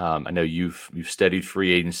here. I know you've studied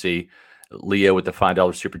free agency. Leo with the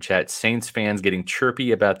 $5 super chat. Saints fans getting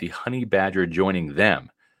chirpy about the Honey Badger joining them.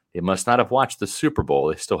 They must not have watched the Super Bowl.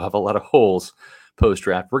 They still have a lot of holes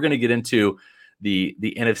post-draft. We're going to get into the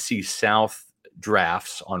NFC South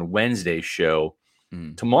drafts on Wednesday's show.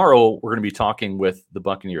 Tomorrow, we're going to be talking with the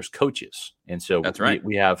Buccaneers coaches. And so that's right.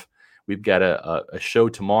 We've got a show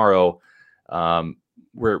tomorrow.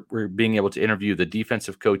 We're being able to interview the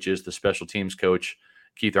defensive coaches, the special teams coach,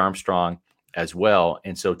 Keith Armstrong, as well.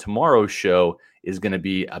 And so tomorrow's show is going to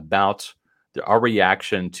be about our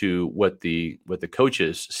reaction to what the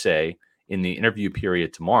coaches say in the interview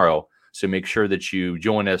period tomorrow. So make sure that you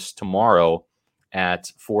join us tomorrow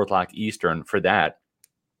at 4:00 Eastern for that.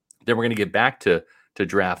 Then we're going to get back to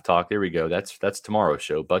draft talk. There we go. That's tomorrow's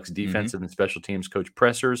show. Bucs defensive and special teams coach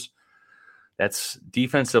pressers. That's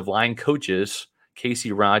defensive line coaches,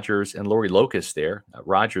 Casey Rogers and Lori Locust there.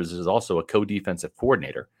 Rogers is also a co-defensive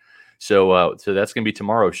coordinator. So that's going to be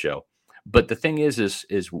tomorrow's show. But the thing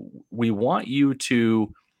is we want you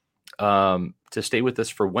to stay with us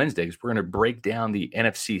for Wednesday, because we're going to break down the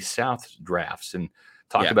NFC South drafts and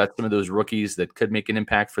talk about some of those rookies that could make an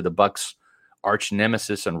impact for the Bucs' arch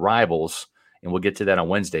nemesis and rivals. And we'll get to that on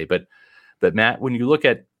Wednesday. But Matt, when you look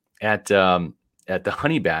at the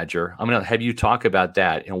Honey Badger, I'm going to have you talk about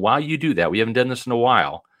that. And while you do that, we haven't done this in a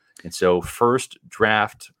while. And so first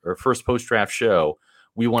post-draft show,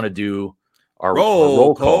 we want to do our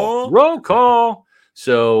roll call. Roll call.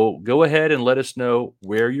 So go ahead and let us know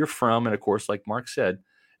where you're from. And of course, like Mark said,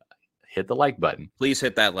 hit the like button. Please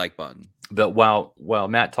hit that like button. But while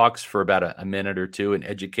Matt talks for about a minute or two and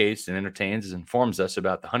educates and entertains and informs us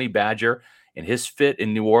about the Honey Badger and his fit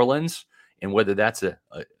in New Orleans, and whether that's a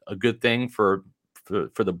good thing for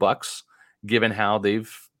the Bucs, given how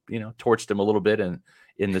they've torched him a little bit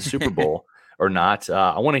in the Super Bowl or not.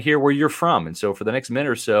 I want to hear where you're from, and so for the next minute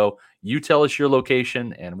or so, you tell us your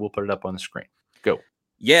location, and we'll put it up on the screen. Go.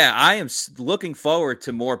 Yeah, I am looking forward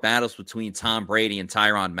to more battles between Tom Brady and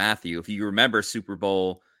Tyrann Mathieu. If you remember Super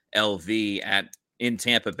Bowl LV in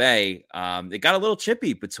Tampa Bay, it got a little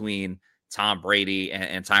chippy between Tom Brady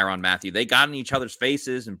and Tyrann Mathieu. They got in each other's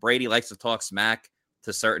faces, and Brady likes to talk smack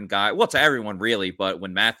to certain guys. Well, to everyone really, but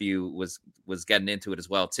when Mathieu was getting into it as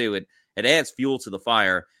well too, it adds fuel to the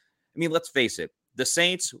fire. I mean, let's face it, the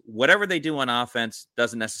Saints, whatever they do on offense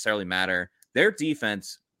doesn't necessarily matter. Their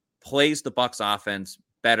defense plays the Bucs offense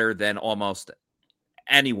better than almost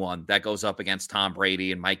anyone that goes up against Tom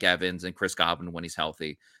Brady and Mike Evans and Chris Godwin when he's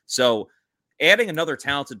healthy. So adding another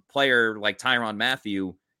talented player like Tyrann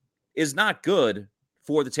Mathieu is not good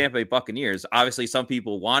for the Tampa Bay Buccaneers. Obviously, some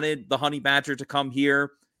people wanted the Honey Badger to come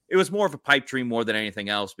here. It was more of a pipe dream more than anything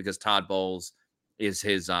else, because Todd Bowles is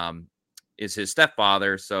his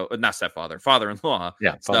stepfather. So not stepfather, father-in-law.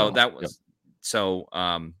 Yeah. So that was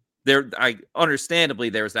there. Understandably,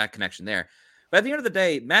 there was that connection there. But at the end of the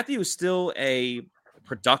day, Mathieu is still a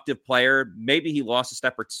productive player. Maybe he lost a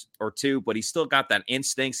step or two, but he's still got that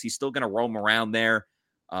instincts. He's still going to roam around there,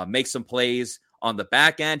 make some plays on the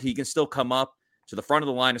back end. He can still come up to the front of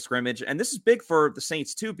the line of scrimmage. And this is big for the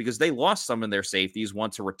Saints too, because they lost some of their safeties, one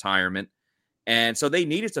to retirement. And so they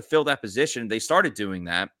needed to fill that position. They started doing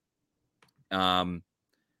that.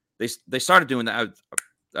 They started doing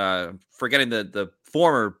that. Forgetting the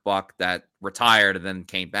former Buck that retired and then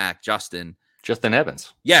came back, Justin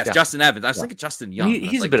Evans. Yes, yeah. Justin Evans. I was thinking Justin Young.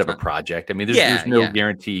 He's a bit of a project. I mean, there's no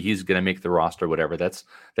guarantee he's going to make the roster, whatever. That's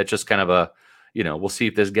just kind of a, we'll see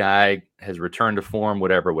if this guy has returned to form,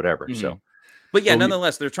 whatever. Mm-hmm. So, but yeah,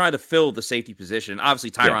 nonetheless, they're trying to fill the safety position. Obviously,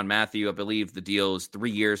 Tyrann Mathieu, I believe the deal is 3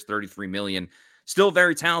 years, $33 million. Still a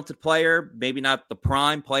very talented player. Maybe not the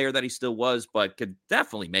prime player that he still was, but could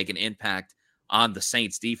definitely make an impact on the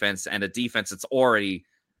Saints defense, and a defense that's already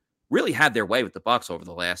really had their way with the Bucs over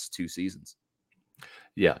the last 2 seasons.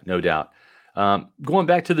 Yeah, no doubt. Going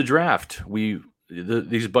back to the draft,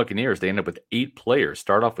 these Buccaneers, they end up with 8 players.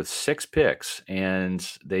 Start off with 6 picks, and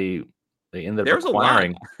they ended up There's a lot.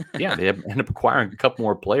 acquiring. Yeah, they end up acquiring a couple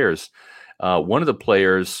more players. One of the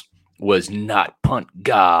players was not punt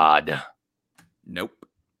god. Nope.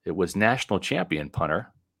 It was national champion punter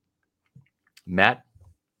Matt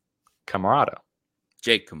Camarada.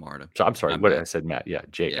 Jake Camarda. So I'm sorry, what I said, Matt. Yeah,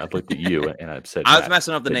 Jake. Yeah. I looked at you and I said I was Matt.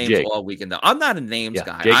 messing up the names Jake. all weekend though. I'm not a names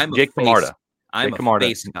guy. Jake Camarda. I'm a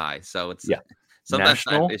face guy, so it's sometimes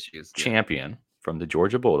I have issues. Champion from the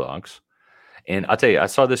Georgia Bulldogs. And I'll tell you, I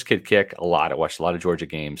saw this kid kick a lot. I watched a lot of Georgia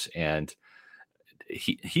games, and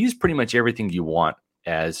he's pretty much everything you want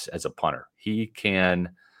as a punter. He can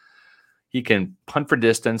punt for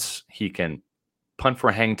distance. He can punt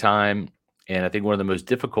for hang time. And I think one of the most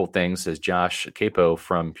difficult things, as Josh Capo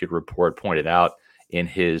from Pewter Report pointed out in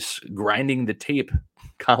his grinding the tape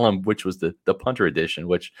column, which was the punter edition,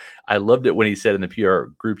 which I loved it when he said in the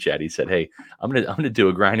PR group chat, he said, "Hey, I'm gonna do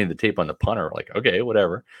a grinding the tape on the punter." Like, okay,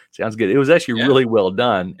 whatever, sounds good. It was actually really well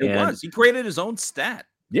done. It was. He created his own stat.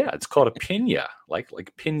 Yeah, it's called a Pena, like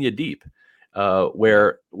Pena deep,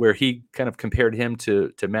 where he kind of compared him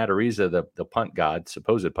to Matt Ariza, the punt god,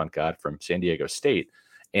 supposed punt god from San Diego State.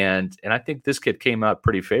 And I think this kid came out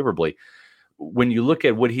pretty favorably. When you look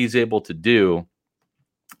at what he's able to do,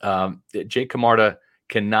 Jake Camarda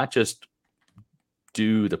can not just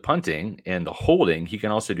do the punting and the holding, he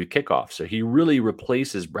can also do kickoff. So he really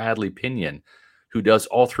replaces Bradley Pinion, who does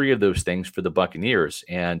all 3 of those things for the Buccaneers.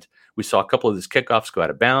 And we saw a couple of his kickoffs go out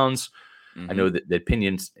of bounds. Mm-hmm. I know that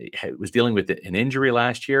Pinion was dealing with an injury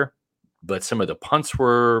last year, but some of the punts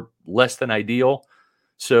were less than ideal.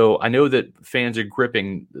 So I know that fans are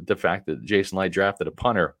gripping the fact that Jason Licht drafted a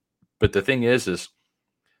punter, but the thing is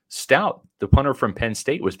Stout, the punter from Penn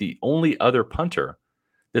State, was the only other punter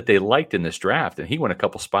that they liked in this draft, and he went a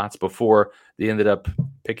couple spots before they ended up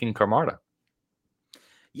picking Camarda.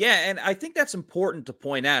 Yeah, and I think that's important to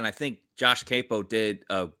point out, and I think Josh Capo did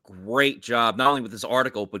a great job, not only with this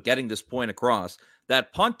article, but getting this point across,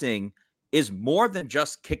 that punting is more than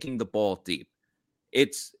just kicking the ball deep.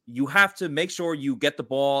 You have to make sure you get the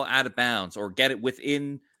ball out of bounds or get it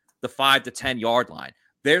within the 5 to 10 yard line.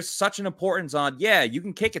 There's such an importance on, you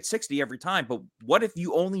can kick it 60 every time, but what if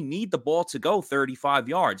you only need the ball to go 35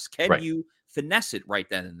 yards? Can you finesse it right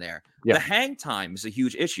then and there? Yeah. The hang time is a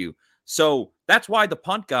huge issue. So that's why the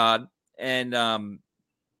punt god, and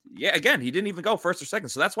again, he didn't even go first or second.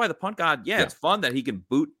 So that's why the punt god, it's fun that he can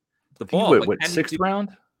boot the ball. What, 6th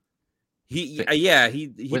round? He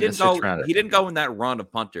didn't go. He didn't go in that run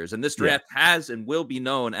of punters, and this draft has and will be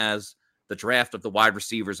known as the draft of the wide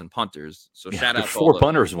receivers and punters. So shout out to 4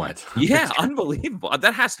 punters went. Yeah, unbelievable.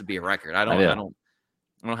 That has to be a record. I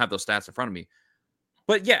don't have those stats in front of me.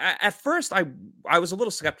 But yeah, at first I was a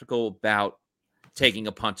little skeptical about taking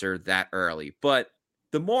a punter that early, but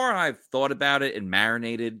the more I've thought about it and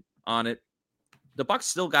marinated on it, the Bucs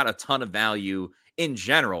still got a ton of value in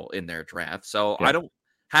general in their draft. So I don't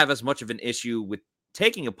have as much of an issue with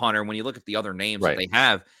taking a punter when you look at the other names that they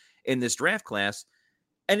have in this draft class.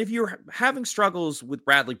 And if you're having struggles with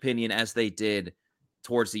Bradley Pinion as they did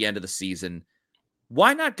towards the end of the season,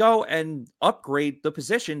 why not go and upgrade the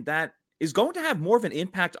position that is going to have more of an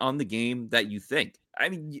impact on the game that you think? I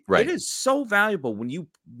mean, it is so valuable when you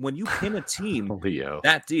pin a team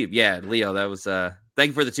that deep. Yeah, Leo, that was thank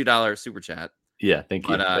you for the $2 super chat. Yeah, thank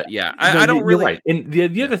you. But I don't really. Right. And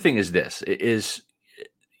the other thing is this is,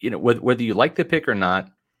 whether you like the pick or not,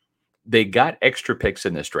 they got extra picks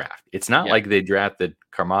in this draft. It's not like they drafted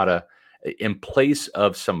Camarda in place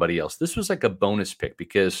of somebody else. This was like a bonus pick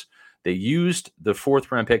because they used the 4th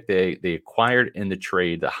round pick they acquired in the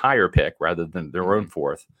trade, the higher pick rather than their own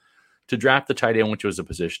 4th, to draft the tight end, which was a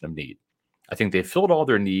position of need. I think they filled all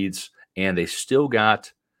their needs, and they still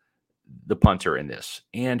got the punter in this.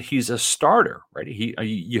 And he's a starter, right?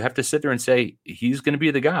 You have to sit there and say he's going to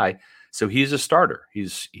be the guy. So he's a starter.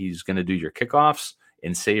 He's going to do your kickoffs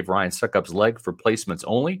and save Ryan Succop's leg for placements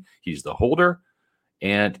only. He's the holder,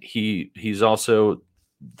 and he's also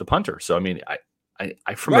the punter. So I mean,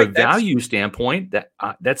 I from a value standpoint,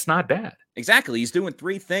 that's not bad. Exactly. He's doing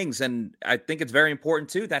 3 things, and I think it's very important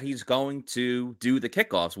too that he's going to do the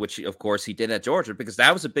kickoffs, which of course he did at Georgia, because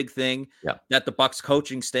that was a big thing that the Bucs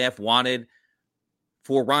coaching staff wanted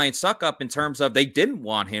for Ryan Succop in terms of they didn't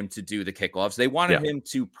want him to do the kickoffs. They wanted him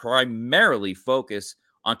to primarily focus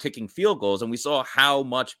on kicking field goals. And we saw how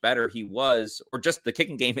much better he was, or just the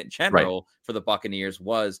kicking game in general for the Buccaneers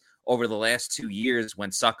was over the last 2 years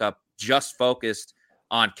when Succop just focused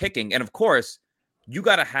on kicking. And of course, you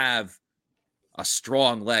got to have a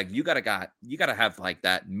strong leg. You got to have like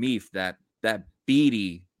that meef, that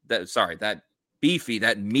beefy,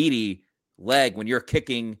 that meaty leg when you're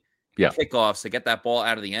kicking kickoffs to get that ball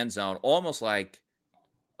out of the end zone, almost like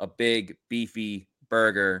a big beefy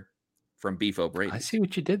burger from Beef O'Brady's. I see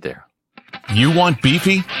what you did there. You want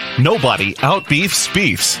beefy? Nobody out-beefs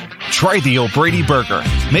beefs. Try the O'Brady Burger,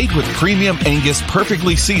 made with premium Angus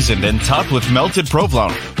perfectly seasoned and topped with melted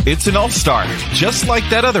provolone. It's an all-star, just like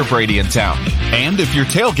that other Brady in town. And if you're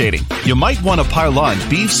tailgating, you might want to pile on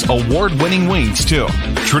Beef's award-winning wings, too.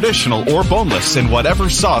 Traditional or boneless in whatever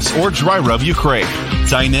sauce or dry rub you crave.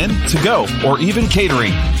 Dine in, to go, or even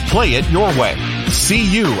catering. Play it your way. See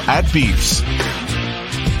you at Beef's.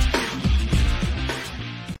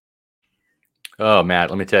 Oh, Matt,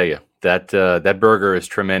 let me tell you, that burger is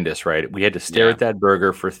tremendous, right? We had to stare at that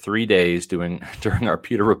burger for 3 days during our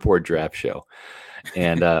Pewter Report draft show.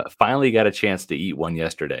 And finally got a chance to eat one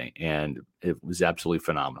yesterday, and it was absolutely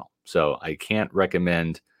phenomenal. So I can't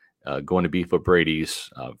recommend going to Beef O'Brady's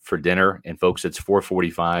for dinner. And folks, it's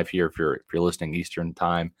 4:45 here if you're listening Eastern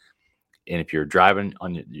time. And if you're driving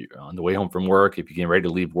on the way home from work, if you're getting ready to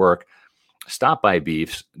leave work, stop by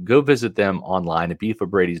Beef's. Go visit them online at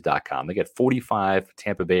beefobradies.com. They got 45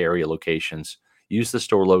 Tampa Bay area locations. Use the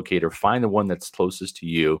store locator. Find the one that's closest to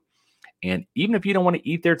you. And even if you don't want to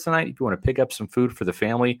eat there tonight, if you want to pick up some food for the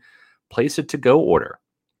family, place a to-go order.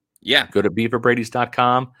 Yeah. Go to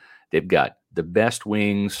beefobradies.com. They've got the best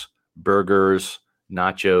wings, burgers,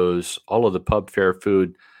 nachos, all of the pub fare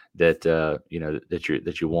food that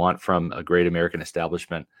you want from a great American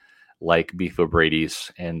establishment like Beef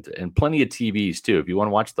O'Brady's, and plenty of TVs too. If you want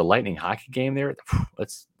to watch the Lightning hockey game there,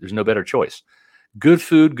 there's no better choice. Good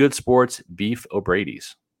food, good sports, Beef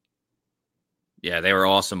O'Brady's. Yeah, they were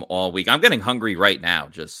awesome all week. I'm getting hungry right now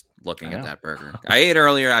just looking at that burger. I ate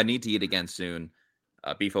earlier. I need to eat again soon.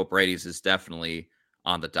 Beef O'Brady's is definitely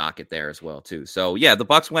on the docket there as well too. So yeah, the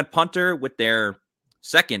Bucs went punter with their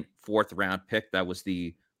second 4th round pick. That was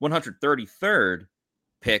the 133rd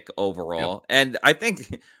pick overall. Yep. And I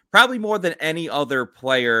think probably more than any other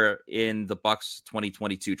player in the Bucs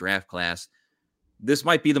 2022 draft class, this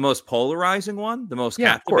might be the most polarizing one, the most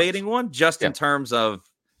captivating one, just in terms of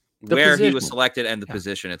where he was selected and the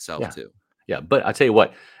position itself too. Yeah, but I'll tell you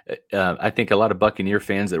what, I think a lot of Buccaneer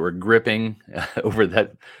fans that were gripping over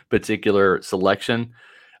that particular selection,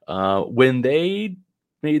 when they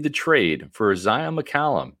made the trade for Zion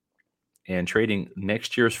McCollum and trading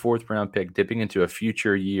next year's 4th round pick, dipping into a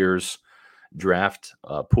future year's draft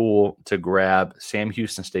pool to grab Sam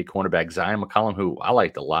Houston State cornerback Zion McCollum, who I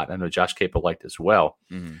liked a lot. I know Josh Capel liked as well.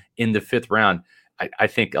 Mm-hmm. In the 5th round, I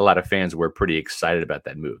think a lot of fans were pretty excited about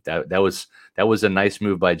that move. That was a nice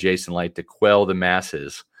move by Jason Light to quell the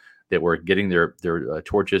masses that were getting their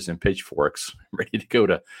torches and pitchforks ready to go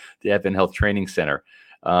to the Advent Health Training Center.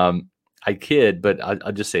 I kid, but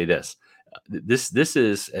I'll just say this. This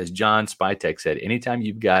is, as John Spytek said, anytime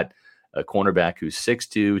you've got a cornerback who's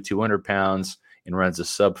 6'2", 200 pounds, and runs a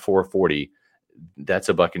sub 440, that's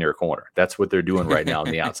a Buccaneer corner. That's what they're doing right now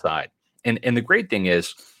on the outside. And the great thing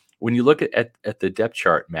is, when you look at the depth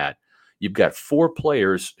chart, Matt, you've got 4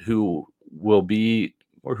 players who will be,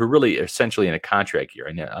 or who really essentially in a contract year.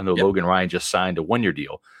 And I know Logan Ryan just signed a 1-year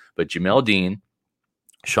deal, but Jamel Dean,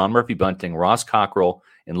 Sean Murphy-Bunting, Ross Cockrell,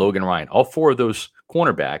 and Logan Ryan, all 4 of those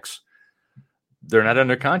cornerbacks, they're not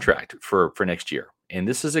under contract for next year. And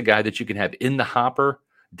this is a guy that you can have in the hopper,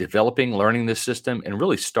 developing, learning the system, and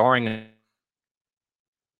really starring.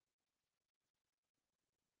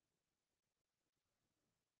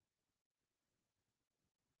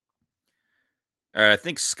 All right, I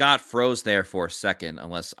think Scott froze there for a second,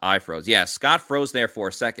 unless I froze. Yeah, Scott froze there for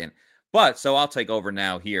a second. But so I'll take over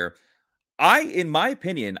now here. In my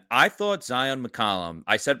opinion, I thought Zion McCollum,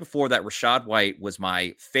 I said before that Rachaad White was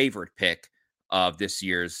my favorite pick of this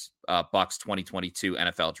year's Bucs 2022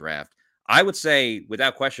 NFL draft. I would say,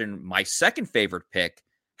 without question, my second favorite pick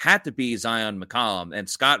had to be Zion McCollum. And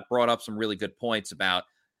Scott brought up some really good points about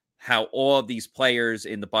how all of these players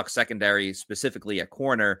in the Bucs secondary, specifically at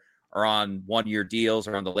corner, are on 1-year deals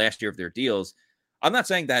or on the last year of their deals. I'm not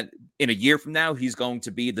saying that in a year from now, he's going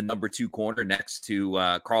to be the number 2 corner next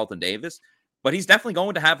to Carlton Davis, but he's definitely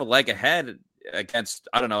going to have a leg ahead against,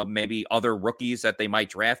 I don't know, maybe other rookies that they might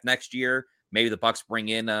draft next year. Maybe the Bucs bring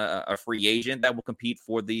in a free agent that will compete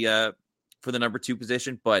for the number 2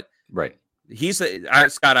 position. But right,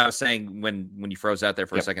 Scott, I was saying when you froze out there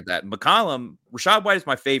for a second that McCollum, Rachaad White is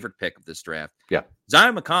my favorite pick of this draft. Yeah,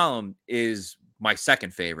 Zion McCollum is my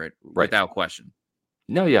second favorite, without question.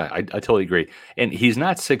 No, yeah, I totally agree. And he's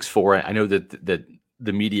not 6'4". I know that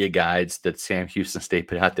the media guides that Sam Houston State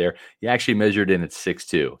put out there, he actually measured in at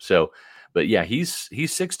 6'2". So, but yeah, he's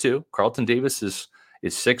 6'2". Carlton Davis is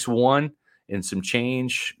 6'1", and some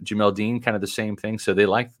change. Jamel Dean, kind of the same thing. So they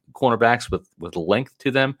like cornerbacks with length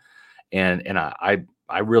to them. And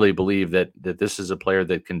I really believe that this is a player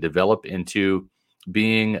that can develop into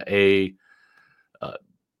being a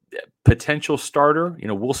potential starter.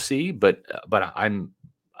 We'll see, but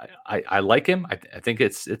I like him. I think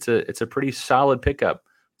it's a pretty solid pickup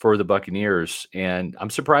for the Buccaneers, and I'm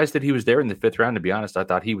surprised that he was there in the 5th round. To be honest, I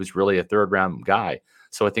thought he was really a 3rd round guy.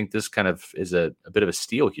 So I think this kind of is a bit of a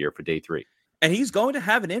steal here for day 3. And he's going to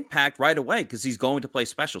have an impact right away because he's going to play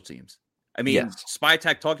special teams. I mean, Yes.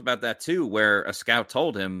 Spytech talked about that too, where a scout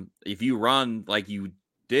told him, if you run like you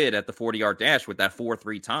did at the 40-yard dash with that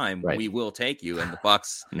 4.3 time, Right. we will take you. And the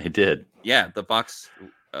Bucs, And they did. yeah, the Bucs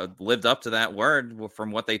lived up to that word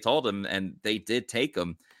from what they told him, and they did take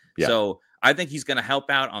him. Yeah. So I think he's going to help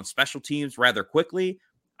out on special teams rather quickly.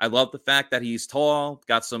 I love the fact that he's tall,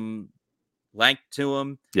 got some length to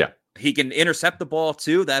him. Yeah. He can intercept the ball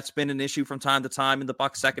too. That's been an issue from time to time in the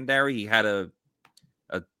Bucs secondary. He had a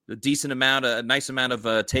decent amount, a nice amount of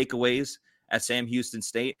takeaways at Sam Houston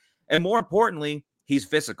State. And more importantly, he's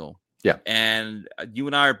physical. Yeah. And you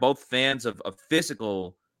and I are both fans of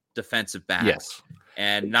physical defensive backs. Yes.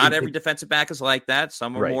 And not every defensive back is like that.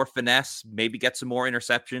 Some are Right. more finesse, maybe get some more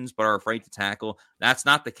interceptions, but are afraid to tackle. That's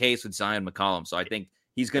not the case with Zion McCollum. So I think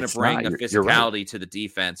he's going to bring a You're right. physicality to the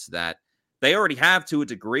defense that they already have to a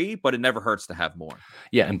degree, but it never hurts to have more.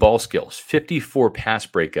 Yeah, and ball skills, 54 pass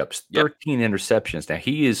breakups, Yep. 13 interceptions. Now,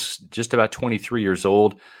 he is just about 23 years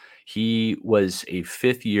old. He was a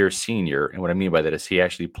 5th-year senior, and what I mean by that is he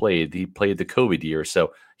played the COVID year.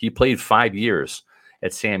 So he played 5 years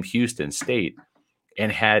at Sam Houston State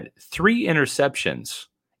and had 3 interceptions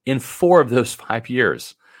in 4 of those 5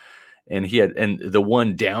 years. And the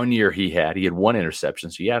one down year he had 1 interception.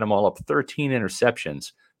 So you add them all up, 13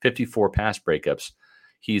 interceptions, 54 pass breakups.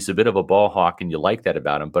 He's a bit of a ball hawk, and you like that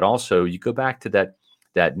about him. But also, you go back to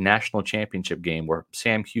that national championship game where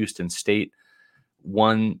Sam Houston State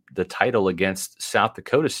won the title against South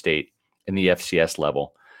Dakota State in the FCS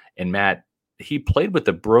level. And Matt, he played with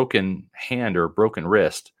a broken hand or broken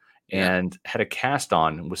wrist and had a cast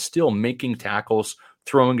on and was still making tackles,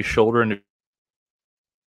 throwing his shoulder into.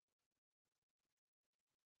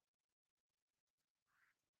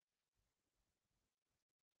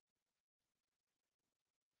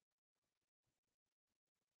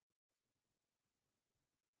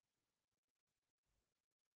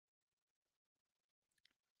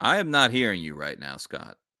 I am not hearing you right now,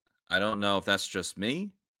 Scott. I don't know if that's just me.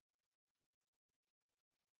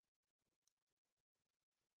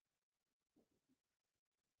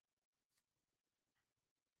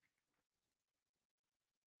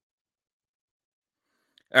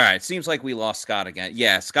 All right. Seems like we lost Scott again.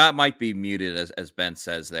 Yeah, Scott might be muted, as Ben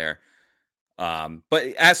says there.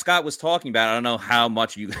 But as Scott was talking about, I don't know how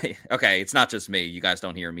much you okay, it's not just me. You guys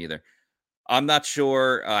don't hear him either. I'm not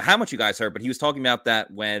sure how much you guys heard, but he was talking about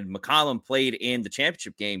that when McCollum played in the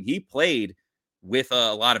championship game, he played with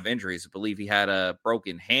a lot of injuries. I believe he had a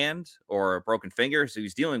broken hand or a broken finger, so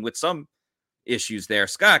he's dealing with some issues there.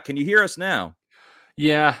 Scott, can you hear us now?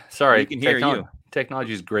 Yeah, sorry. We can hear you.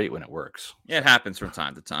 Technology is great when it works. Yeah, it happens from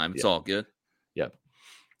time to time. It's all good. Yep.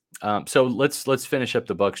 So let's finish up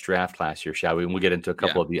the Bucs draft class here, shall we? And we'll get into a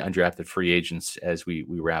couple of the undrafted free agents as we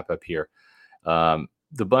wrap up here.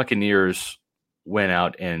 The Buccaneers went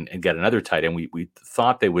out and got another tight end. We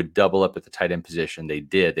thought they would double up at the tight end position. They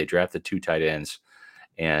did. They drafted 2 tight ends.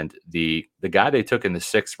 And the guy they took in the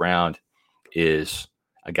 6th round is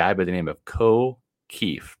a guy by the name of Ko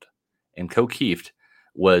Kieft. And Ko Kieft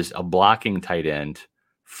was a blocking tight end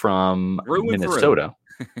from Minnesota.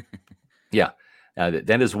 Yeah.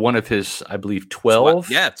 That is one of his, I believe, 12.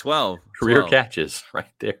 12 career catches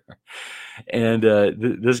right there. And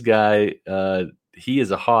this guy, he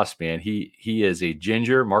is a hoss, man. He is a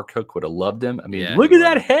ginger. Mark Cook would have loved him. I mean, look at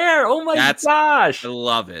that hair. Oh my gosh. I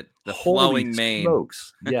love it. The Holy flowing mane.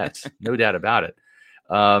 Smokes. Yes, no doubt about it.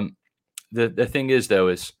 The thing is, though,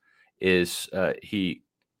 is he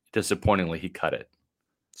disappointingly he cut it.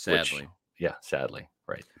 Sadly. Sadly.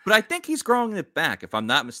 Right. But I think he's growing it back, if I'm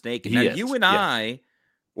not mistaken. Now, you and I,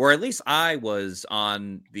 or at least I was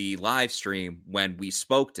on the live stream when we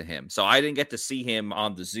spoke to him. So I didn't get to see him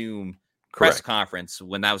on the Zoom press conference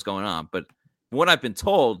when that was going on. But what I've been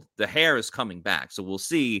told, the hair is coming back. So we'll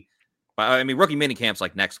see. I mean, rookie minicamp's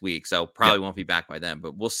like next week, so probably won't be back by then.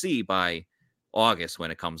 But we'll see by August when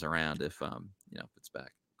it comes around if it's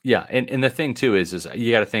back. Yeah, and the thing too is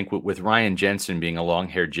you got to think with Ryan Jensen being a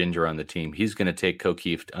long-haired ginger on the team, he's going to take Ko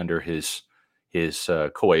Kieft under his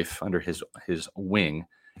coif, under his wing,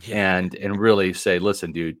 and really say,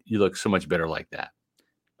 listen, dude, you look so much better like that.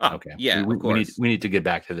 Oh, okay, yeah, of course. We need to get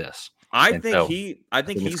back to this. I And think so he's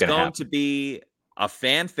it's going gonna to be a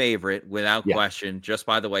fan favorite without Yeah. question, just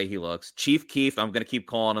by the way he looks. Chief Keef, I'm going to keep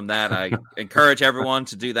calling him that. I encourage everyone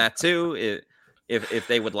to do that too, if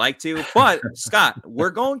they would like to. But Scott, we're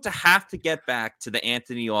going to have to get back to the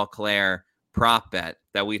Anthony Auclair prop bet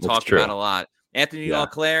that we talked about a lot. Anthony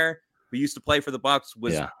Auclair, who used to play for the Bucks,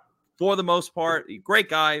 was for the most part great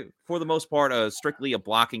guy. For the most part, strictly a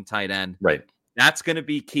blocking tight end. Right. That's going to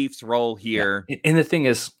be Keefe's role here. Yeah. And the thing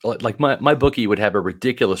is, like my bookie would have a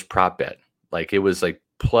ridiculous prop bet. Like it was like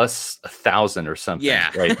plus 1,000 or something.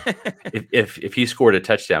 Yeah. Right. if he scored a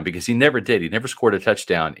touchdown, because he never did. He never scored a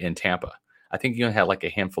touchdown in Tampa. I think he only had like a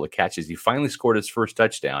handful of catches. He finally scored his first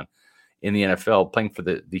touchdown in the NFL playing for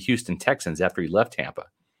the Houston Texans after he left Tampa.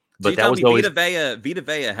 But that was always Vita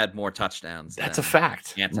Vea had more touchdowns. That's a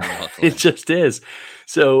fact. It just is.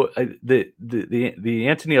 So the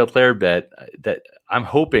Anthony Auclair bet that I'm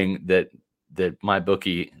hoping that my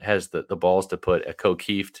bookie has the balls to put a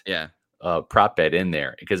Keeft prop bet in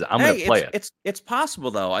there, because I'm going to play it. It's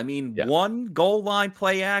possible though. I mean, one goal line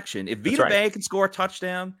play action. If Vita Vea can score a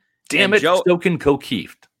touchdown, damn it, so can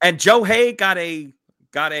Keeft. And Joe Hay got a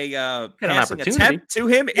passing attempt to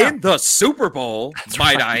him in the Super Bowl.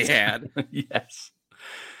 I add. Yes.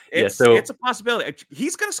 It's a possibility.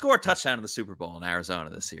 He's going to score a touchdown in the Super Bowl in Arizona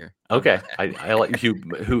this year. Okay. I like you.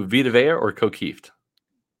 Who, Vita Vea or Keeft?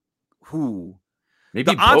 Who?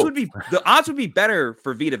 Maybe the odds would be better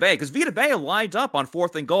for Vita Vea, because Vita Vea lined up on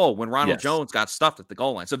 4th and goal when Ronald Jones got stuffed at the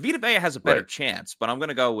goal line. So Vita Vea has a better chance, but I'm going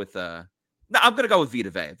to go with Vita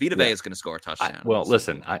Vea. Vita Vea is going to score a touchdown.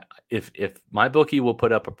 Listen, if my bookie will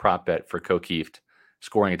put up a prop bet for Keeft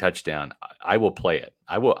scoring a touchdown, I will play it.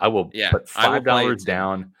 I will put $5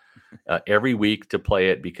 down every week to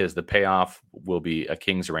play it, because the payoff will be a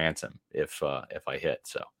king's ransom if I hit.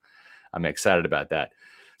 So I'm excited about that.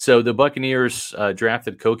 So the Buccaneers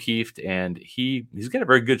drafted Keeft, and he's got a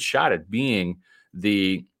very good shot at being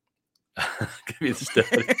the give me the stud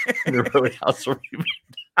in the Roadhouse.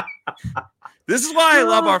 This is why I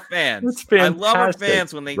love our fans. That's fantastic. I love our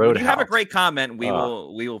fans when you have a great comment. We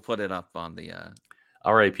will put it up on the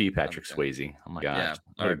R.I.P. Patrick Swayze. Oh my gosh,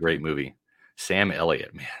 what a great movie. Sam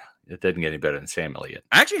Elliott, man, it doesn't get any better than Sam Elliott.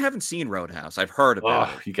 I actually haven't seen Roadhouse. I've heard about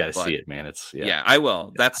it. You got to see it, man. It's I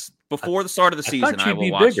will. That's before the start of the season. I will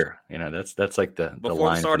watch. Bigger. That's like the before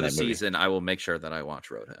line the start of the movie. season. I will make sure that I watch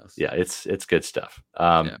Roadhouse. Yeah, it's good stuff.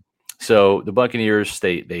 So the Buccaneers,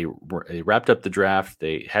 they wrapped up the draft.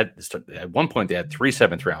 They had at one point they had 3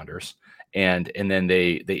 7th rounders, and then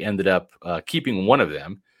they ended up keeping one of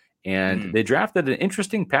them, and they drafted an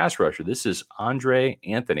interesting pass rusher. This is Andre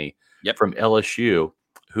Anthony from LSU,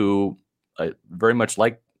 who very much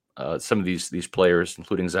like some of these players,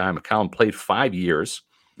 including Zion McCollum, played 5 years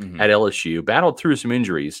at LSU, battled through some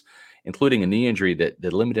injuries, including a knee injury that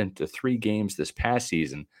limited him to 3 games this past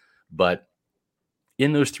season, but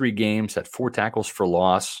in those 3 games, had 4 tackles for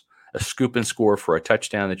loss, a scoop and score for a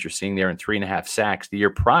touchdown that you're seeing there, and 3.5 sacks. The year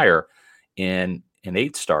prior, in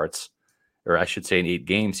 8 starts, or I should say in 8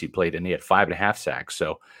 games he played, and he had 5.5 sacks.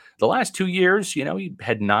 So the last 2 years, he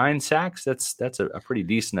had 9 sacks. That's a pretty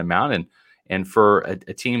decent amount. And for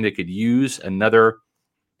a team that could use another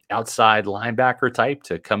outside linebacker type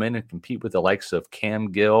to come in and compete with the likes of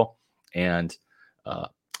Cam Gill and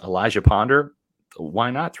Elijah Ponder,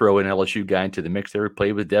 why not throw an LSU guy into the mix there?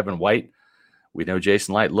 Played with Devin White. We know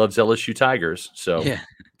Jason Light loves LSU Tigers. So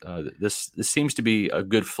this seems to be a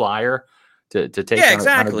good flyer to take on a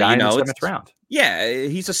guy in the 7th round. Yeah,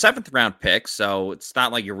 he's a 7th round pick, so it's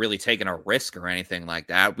not like you're really taking a risk or anything like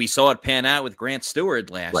that. We saw it pan out with Grant Stewart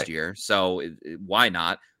last year, so why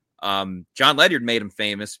not? John Ledyard made him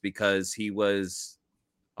famous because he was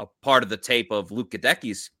a part of the tape of Luke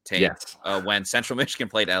Gadecki's tape when Central Michigan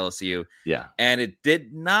played LSU. Yeah. And it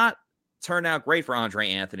did not turn out great for Andre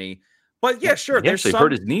Anthony. But sure. He actually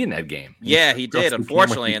hurt his knee in that game. Yeah, he did,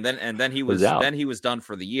 unfortunately. And then he was done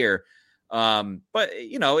for the year. But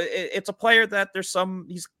it's a player that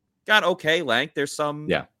he's got okay length. There's some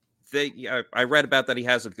I read about that he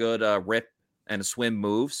has a good rip and a swim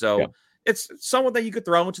move. So it's someone that you could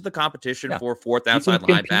throw into the competition for 4th outside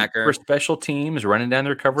linebacker. For special teams, running down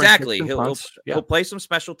their coverage. Exactly. He'll play some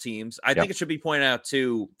special teams. I think it should be pointed out,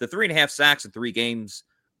 too, the 3.5 sacks in 3 games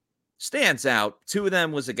stands out. 2 of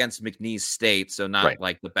them was against McNeese State, so not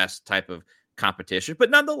like the best type of competition.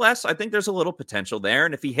 But nonetheless, I think there's a little potential there.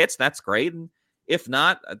 And if he hits, that's great. And if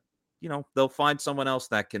not, they'll find someone else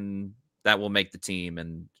that will make the team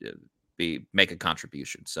and make a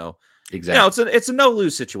contribution. So exactly, it's a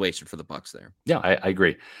no-lose situation for the Bucs there. Yeah, I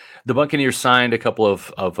agree. The Buccaneers signed a couple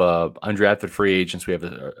of undrafted free agents. We have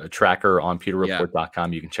a tracker on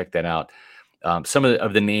PewterReport.com. You can check that out. Some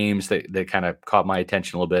of the names that kind of caught my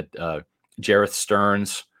attention a little bit. Jareth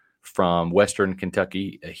Stearns from Western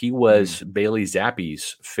Kentucky. He was Bailey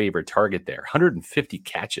Zappi's favorite target there. 150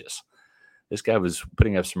 catches. This guy was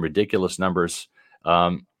putting up some ridiculous numbers.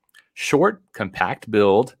 Short, compact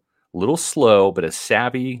build, a little slow, but a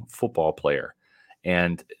savvy football player.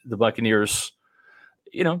 And the Buccaneers,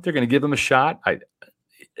 they're going to give him a shot.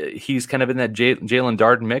 He's kind of in that Jalen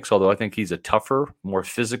Darden mix, although I think he's a tougher, more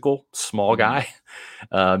physical, small guy.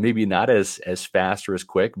 Maybe not as fast or as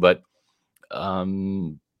quick, but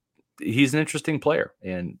he's an interesting player.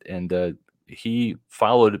 And he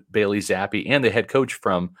followed Bailey Zappi and the head coach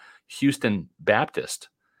from Houston Baptist,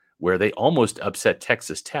 where they almost upset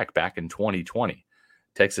Texas Tech back in 2020.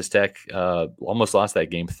 Texas Tech almost lost that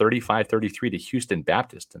game 35-33 to Houston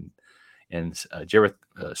Baptist. And Jareth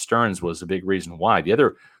Stearns was a big reason why. The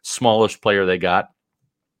other smallish player they got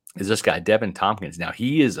is this guy, Devin Tompkins. Now,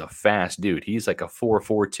 he is a fast dude. He's like a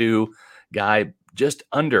 4.42 guy, just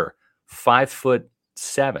under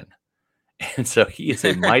 5'7". And so he is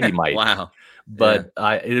a mighty might. Wow. But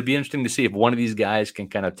it'd be interesting to see if one of these guys can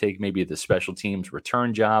kind of take maybe the special teams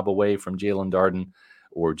return job away from Jalen Darden,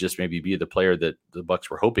 or just maybe be the player that the Bucs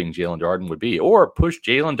were hoping Jalen Darden would be, or push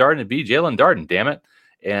Jalen Darden to be Jalen Darden, damn it,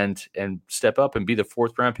 and step up and be the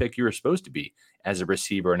 4th round pick you were supposed to be as a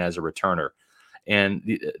receiver and as a returner. And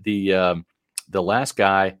the last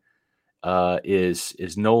guy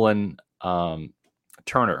is Nolan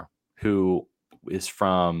Turner, who is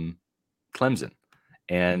from Clemson,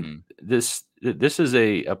 and this is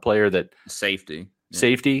a player that safety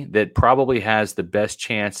that probably has the best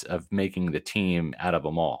chance of making the team out of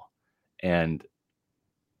them all. And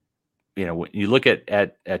when you look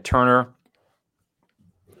at Turner,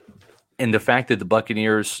 and the fact that the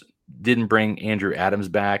Buccaneers didn't bring Andrew Adams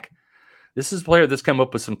back, this is a player that's come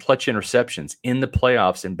up with some clutch interceptions in the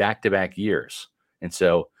playoffs in back-to-back years. And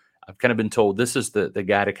so I've kind of been told this is the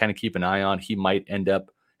guy to kind of keep an eye on. He might end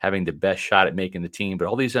up having the best shot at making the team. But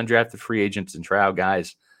all these undrafted free agents and tryout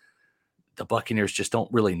guys, the Buccaneers just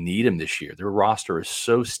don't really need him this year. Their roster is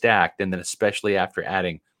so stacked, and then especially after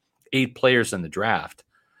adding 8 players in the draft,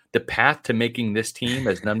 the path to making this team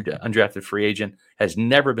as an undrafted free agent has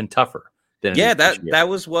never been tougher than that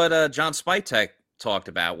was what John Spytek talked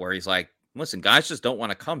about, where he's like, listen, guys just don't want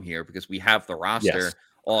to come here because we have the roster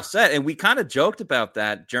all set. And we kind of joked about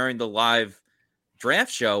that during the live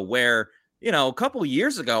draft show where, a couple of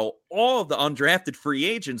years ago, all of the undrafted free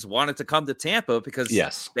agents wanted to come to Tampa because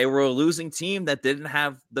they were a losing team that didn't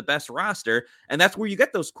have the best roster. And that's where you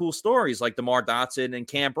get those cool stories like DeMar Dotson and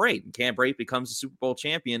Cam Brate. And Cam Brate becomes a Super Bowl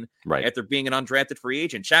champion after being an undrafted free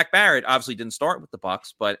agent. Shaq Barrett obviously didn't start with the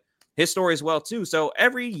Bucs, but his story as well, too. So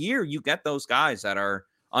every year you get those guys that are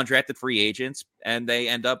undrafted free agents and they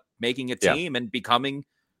end up making a team and becoming,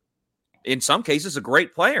 in some cases, a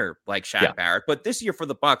great player like Shaq Barrett. But this year for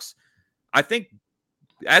the Bucs, I think,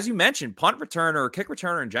 as you mentioned, punt returner or kick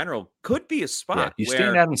returner in general could be a spot. You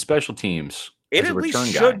stand out in special teams. It at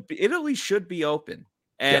least should be open.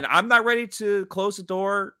 And I'm not ready to close the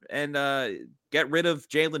door and get rid of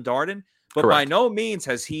Jalen Darden, but by no means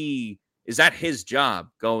is that his job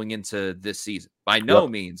going into this season. By no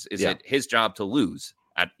means is it his job to lose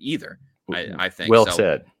at either. I think. Well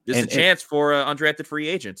said. There's a chance for an undrafted free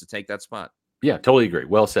agent to take that spot. Yeah, totally agree.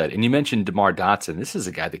 Well said. And you mentioned DeMar Dotson. This is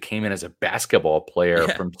a guy that came in as a basketball player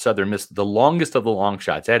from Southern Miss, the longest of the long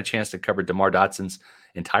shots. I had a chance to cover DeMar Dotson's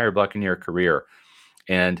entire Buccaneer career.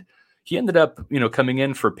 And he ended up, coming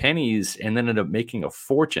in for pennies and then ended up making a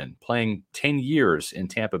fortune, playing 10 years in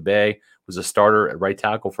Tampa Bay, was a starter at right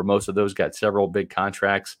tackle for most of those, got several big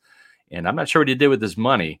contracts. And I'm not sure what he did with his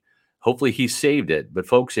money. Hopefully he saved it. But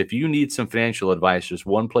folks, if you need some financial advice, there's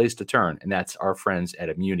one place to turn, and that's our friends at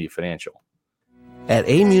Immuni Financial. At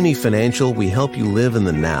Immuni Financial, we help you live in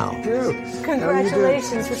the now. Dude,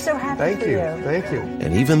 congratulations. We're so happy for you. Thank you.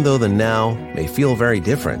 And even though the now may feel very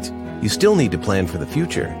different, you still need to plan for the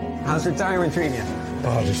future. How's retirement treating you?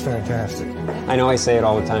 Oh, just fantastic. I know I say it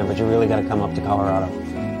all the time, but you really got to come up to Colorado.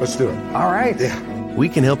 Let's do it. All right. Yeah. We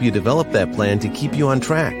can help you develop that plan to keep you on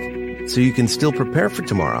track so you can still prepare for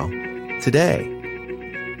tomorrow, today.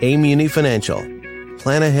 Immuni Financial.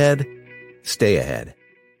 Plan ahead. Stay ahead.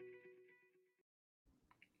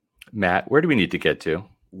 Matt, where do we need to get to?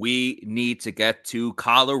 We need to get to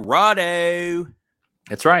Colorado.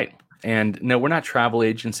 That's right. And no, we're not travel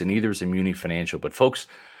agents, and neither is Immuni Financial. But folks,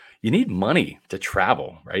 you need money to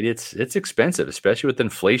travel, right? It's expensive, especially with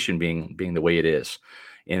inflation being the way it is.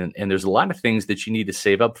 And there's a lot of things that you need to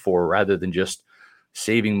save up for rather than just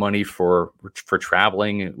saving money for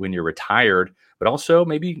traveling when you're retired, but also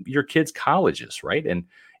maybe your kids' colleges, right? And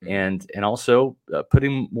and also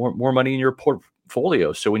putting more money in your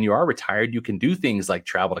portfolio. So when you are retired, you can do things like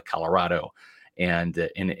travel to Colorado and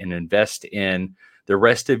invest in the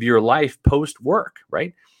rest of your life post work,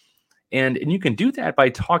 right? And you can do that by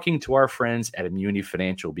talking to our friends at Immuni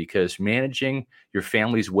Financial, because managing your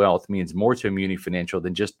family's wealth means more to Immuni Financial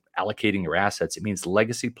than just allocating your assets. It means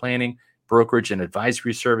legacy planning, brokerage and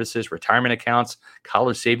advisory services, retirement accounts,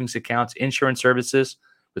 college savings accounts, insurance services.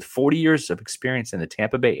 With 40 years of experience in the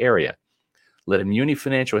Tampa Bay area, let Immuni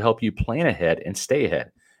Financial help you plan ahead and stay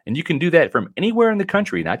ahead. And you can do that from anywhere in the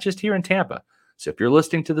country, not just here in Tampa. So if you're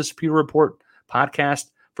listening to this Pewter Report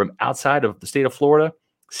podcast from outside of the state of Florida,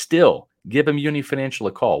 still give Immuni Financial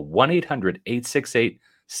a call,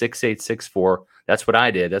 1-800-868-6864. That's what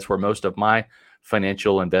I did. That's where most of my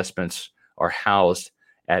financial investments are housed,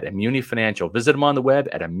 at Immuni Financial. Visit them on the web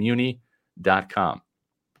at immuni.com.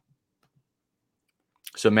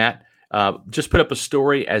 So, Matt, just put up a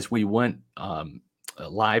story as we went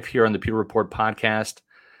live here on the Pewter Report podcast.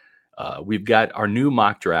 We've got our new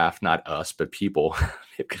mock draft, not us, but people.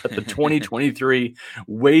 We've got the 2023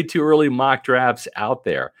 way too early mock drafts out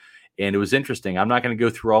there. And it was interesting. I'm not going to go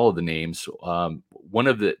through all of the names. One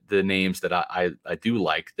of the names that I do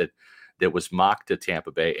like that was mocked to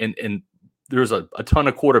Tampa Bay, and there's a ton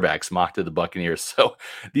of quarterbacks mocked to the Buccaneers. So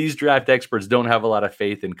these draft experts don't have a lot of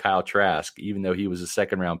faith in Kyle Trask, even though he was a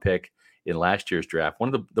second-round pick in last year's draft.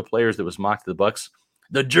 One of the players that was mocked to the Bucs,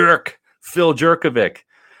 the jerk, Phil Jurkovec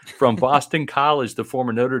from Boston College, the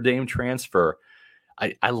former Notre Dame transfer.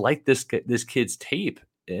 I like this kid's tape.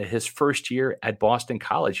 His first year at Boston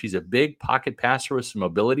College, he's a big pocket passer with some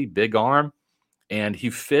mobility, big arm, and he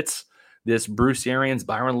fits this Bruce Arians,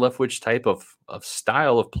 Byron Leftwich type of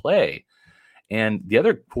style of play. And the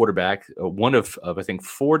other quarterback, one of I think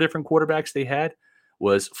 4 different quarterbacks they had,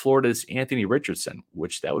 was Florida's Anthony Richardson,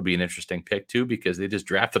 which that would be an interesting pick too, because they just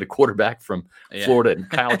drafted a quarterback from Florida and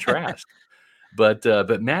Kyle Trask. But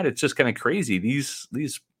Matt, it's just kind of crazy.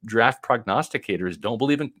 These draft prognosticators don't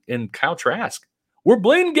believe in Kyle Trask. We're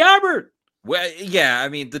Blaine Gabbert. Well, yeah, I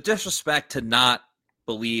mean, the disrespect to not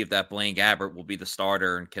believe that Blaine Gabbert will be the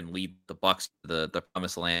starter and can lead the Bucs to the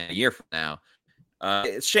promised land a year from now.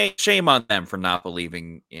 It's shame on them for not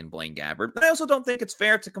believing in Blaine Gabbert. But I also don't think it's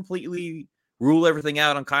fair to completely rule everything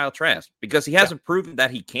out on Kyle Trask, because he hasn't proven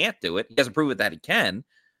that he can't do it. He hasn't proven that he can.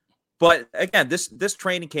 But again, this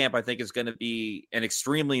training camp, I think, is going to be an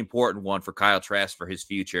extremely important one for Kyle Trask for his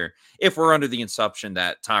future, if we're under the assumption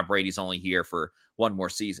that Tom Brady's only here for one more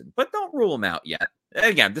season. But don't rule him out yet.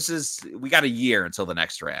 Again, we got a year until the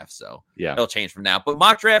next draft, so it'll change from now. But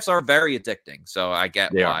mock drafts are very addicting, so I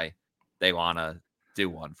get why they want to do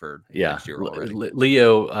one for next year already.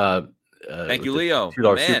 Leo, thank you, Leo.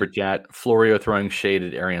 $2 super chat. Florio throwing shade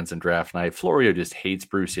at Arians in draft night. Florio just hates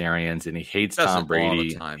Bruce Arians, and he hates Tom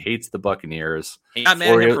Brady. Hates the Buccaneers. He got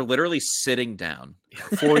mad at him for literally sitting down.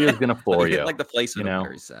 Florio's gonna Florio. Like the place where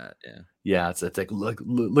he's at. Yeah. It's like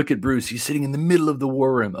look at Bruce. He's sitting in the middle of the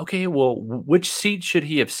war room. Okay, well, which seat should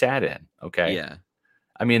he have sat in? Okay. Yeah.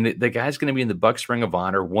 I mean, the guy's going to be in the Bucs Ring of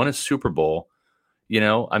Honor. Won a Super Bowl.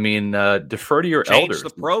 I mean, defer to your elders.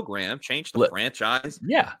 Change the program, change the franchise.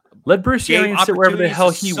 Yeah. Let Bruce Arians sit wherever the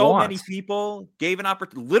hell he wants. So many people gave an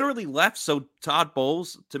opportunity, literally left so Todd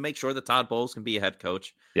Bowles, to make sure that Todd Bowles can be a head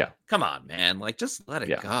coach. Yeah. Come on, man. Like, just let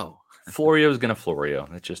it go. Florio's going to Florio.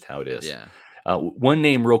 That's just how it is. Yeah. One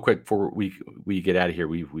name real quick before we get out of here.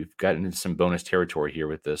 We've gotten into some bonus territory here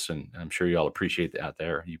with this, and I'm sure you all appreciate that out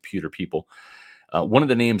there, you pewter people. One of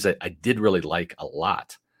the names that I did really like a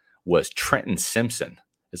lot was Trenton Simpson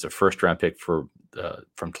as a first-round pick from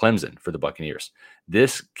Clemson for the Buccaneers.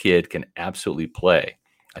 This kid can absolutely play.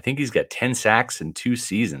 I think he's got 10 sacks in 2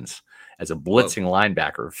 seasons as a blitzing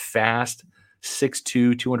linebacker. Fast,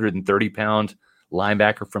 6'2", 230-pound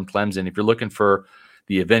linebacker from Clemson. If you're looking for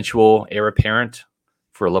the eventual heir apparent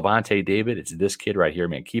for Levante David, it's this kid right here,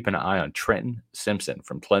 man. Keep an eye on Trenton Simpson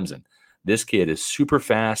from Clemson. This kid is super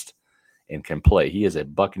fast and can play. He is a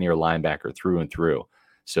Buccaneer linebacker through and through.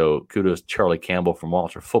 So kudos to Charlie Campbell from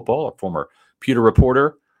Walter Football, a former Pewter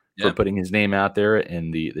reporter, for putting his name out there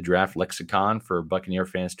in the draft lexicon for Buccaneer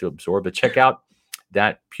fans to absorb. But check out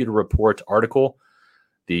that Pewter Report article,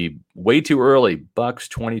 the way too early Bucs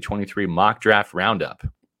 2023 mock draft roundup.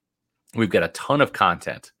 We've got a ton of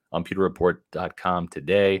content on pewterreport.com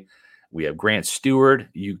today. We have Grant Stewart.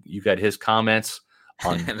 You got his comments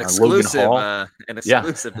on Logan Hall. An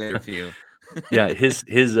exclusive interview.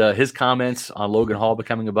 His comments on Logan Hall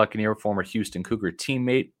becoming a Buccaneer, former Houston Cougar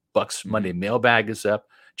teammate. Bucs Monday mailbag is up.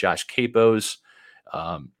 Josh Capos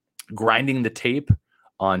grinding the tape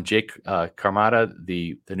on Jake Carmada,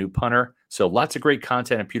 the new punter. So lots of great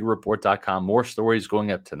content at pewterreport.com. More stories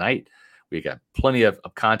going up tonight. We got plenty of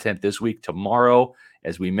content this week. Tomorrow,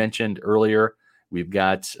 as we mentioned earlier, we've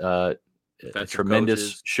got a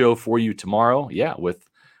tremendous show for you tomorrow. Yeah, with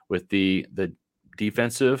the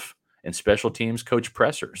defensive and special teams coach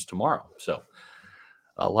pressers tomorrow. So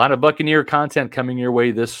a lot of Buccaneer content coming your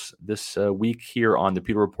way this week here on the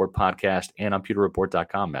Pewter Report podcast and on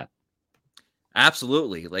pewterreport.com, Matt.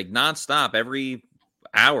 Absolutely. Like nonstop every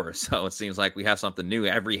hour or so. It seems like we have something new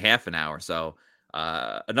every half an hour. So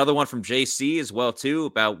another one from JC as well, too,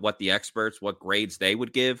 about what the experts, what grades they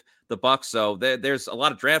would give the Bucs. So there's a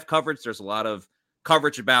lot of draft coverage. There's a lot of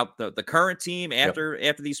coverage about the current team after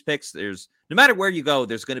these picks. There's no matter where you go,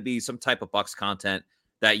 there's going to be some type of Bucs content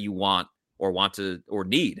that you want or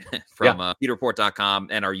need from pewterreport.com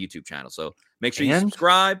and our YouTube channel. So make sure you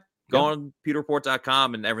subscribe, go on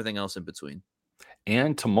pewterreport.com and everything else in between.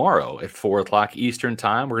 And tomorrow at 4:00 Eastern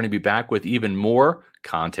time, we're going to be back with even more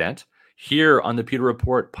content here on the Pewter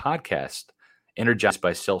Report podcast, energized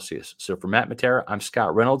by Celsius. So for Matt Matera, I'm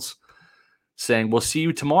Scott Reynolds saying we'll see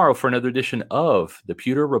you tomorrow for another edition of the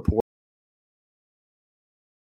Pewter Report.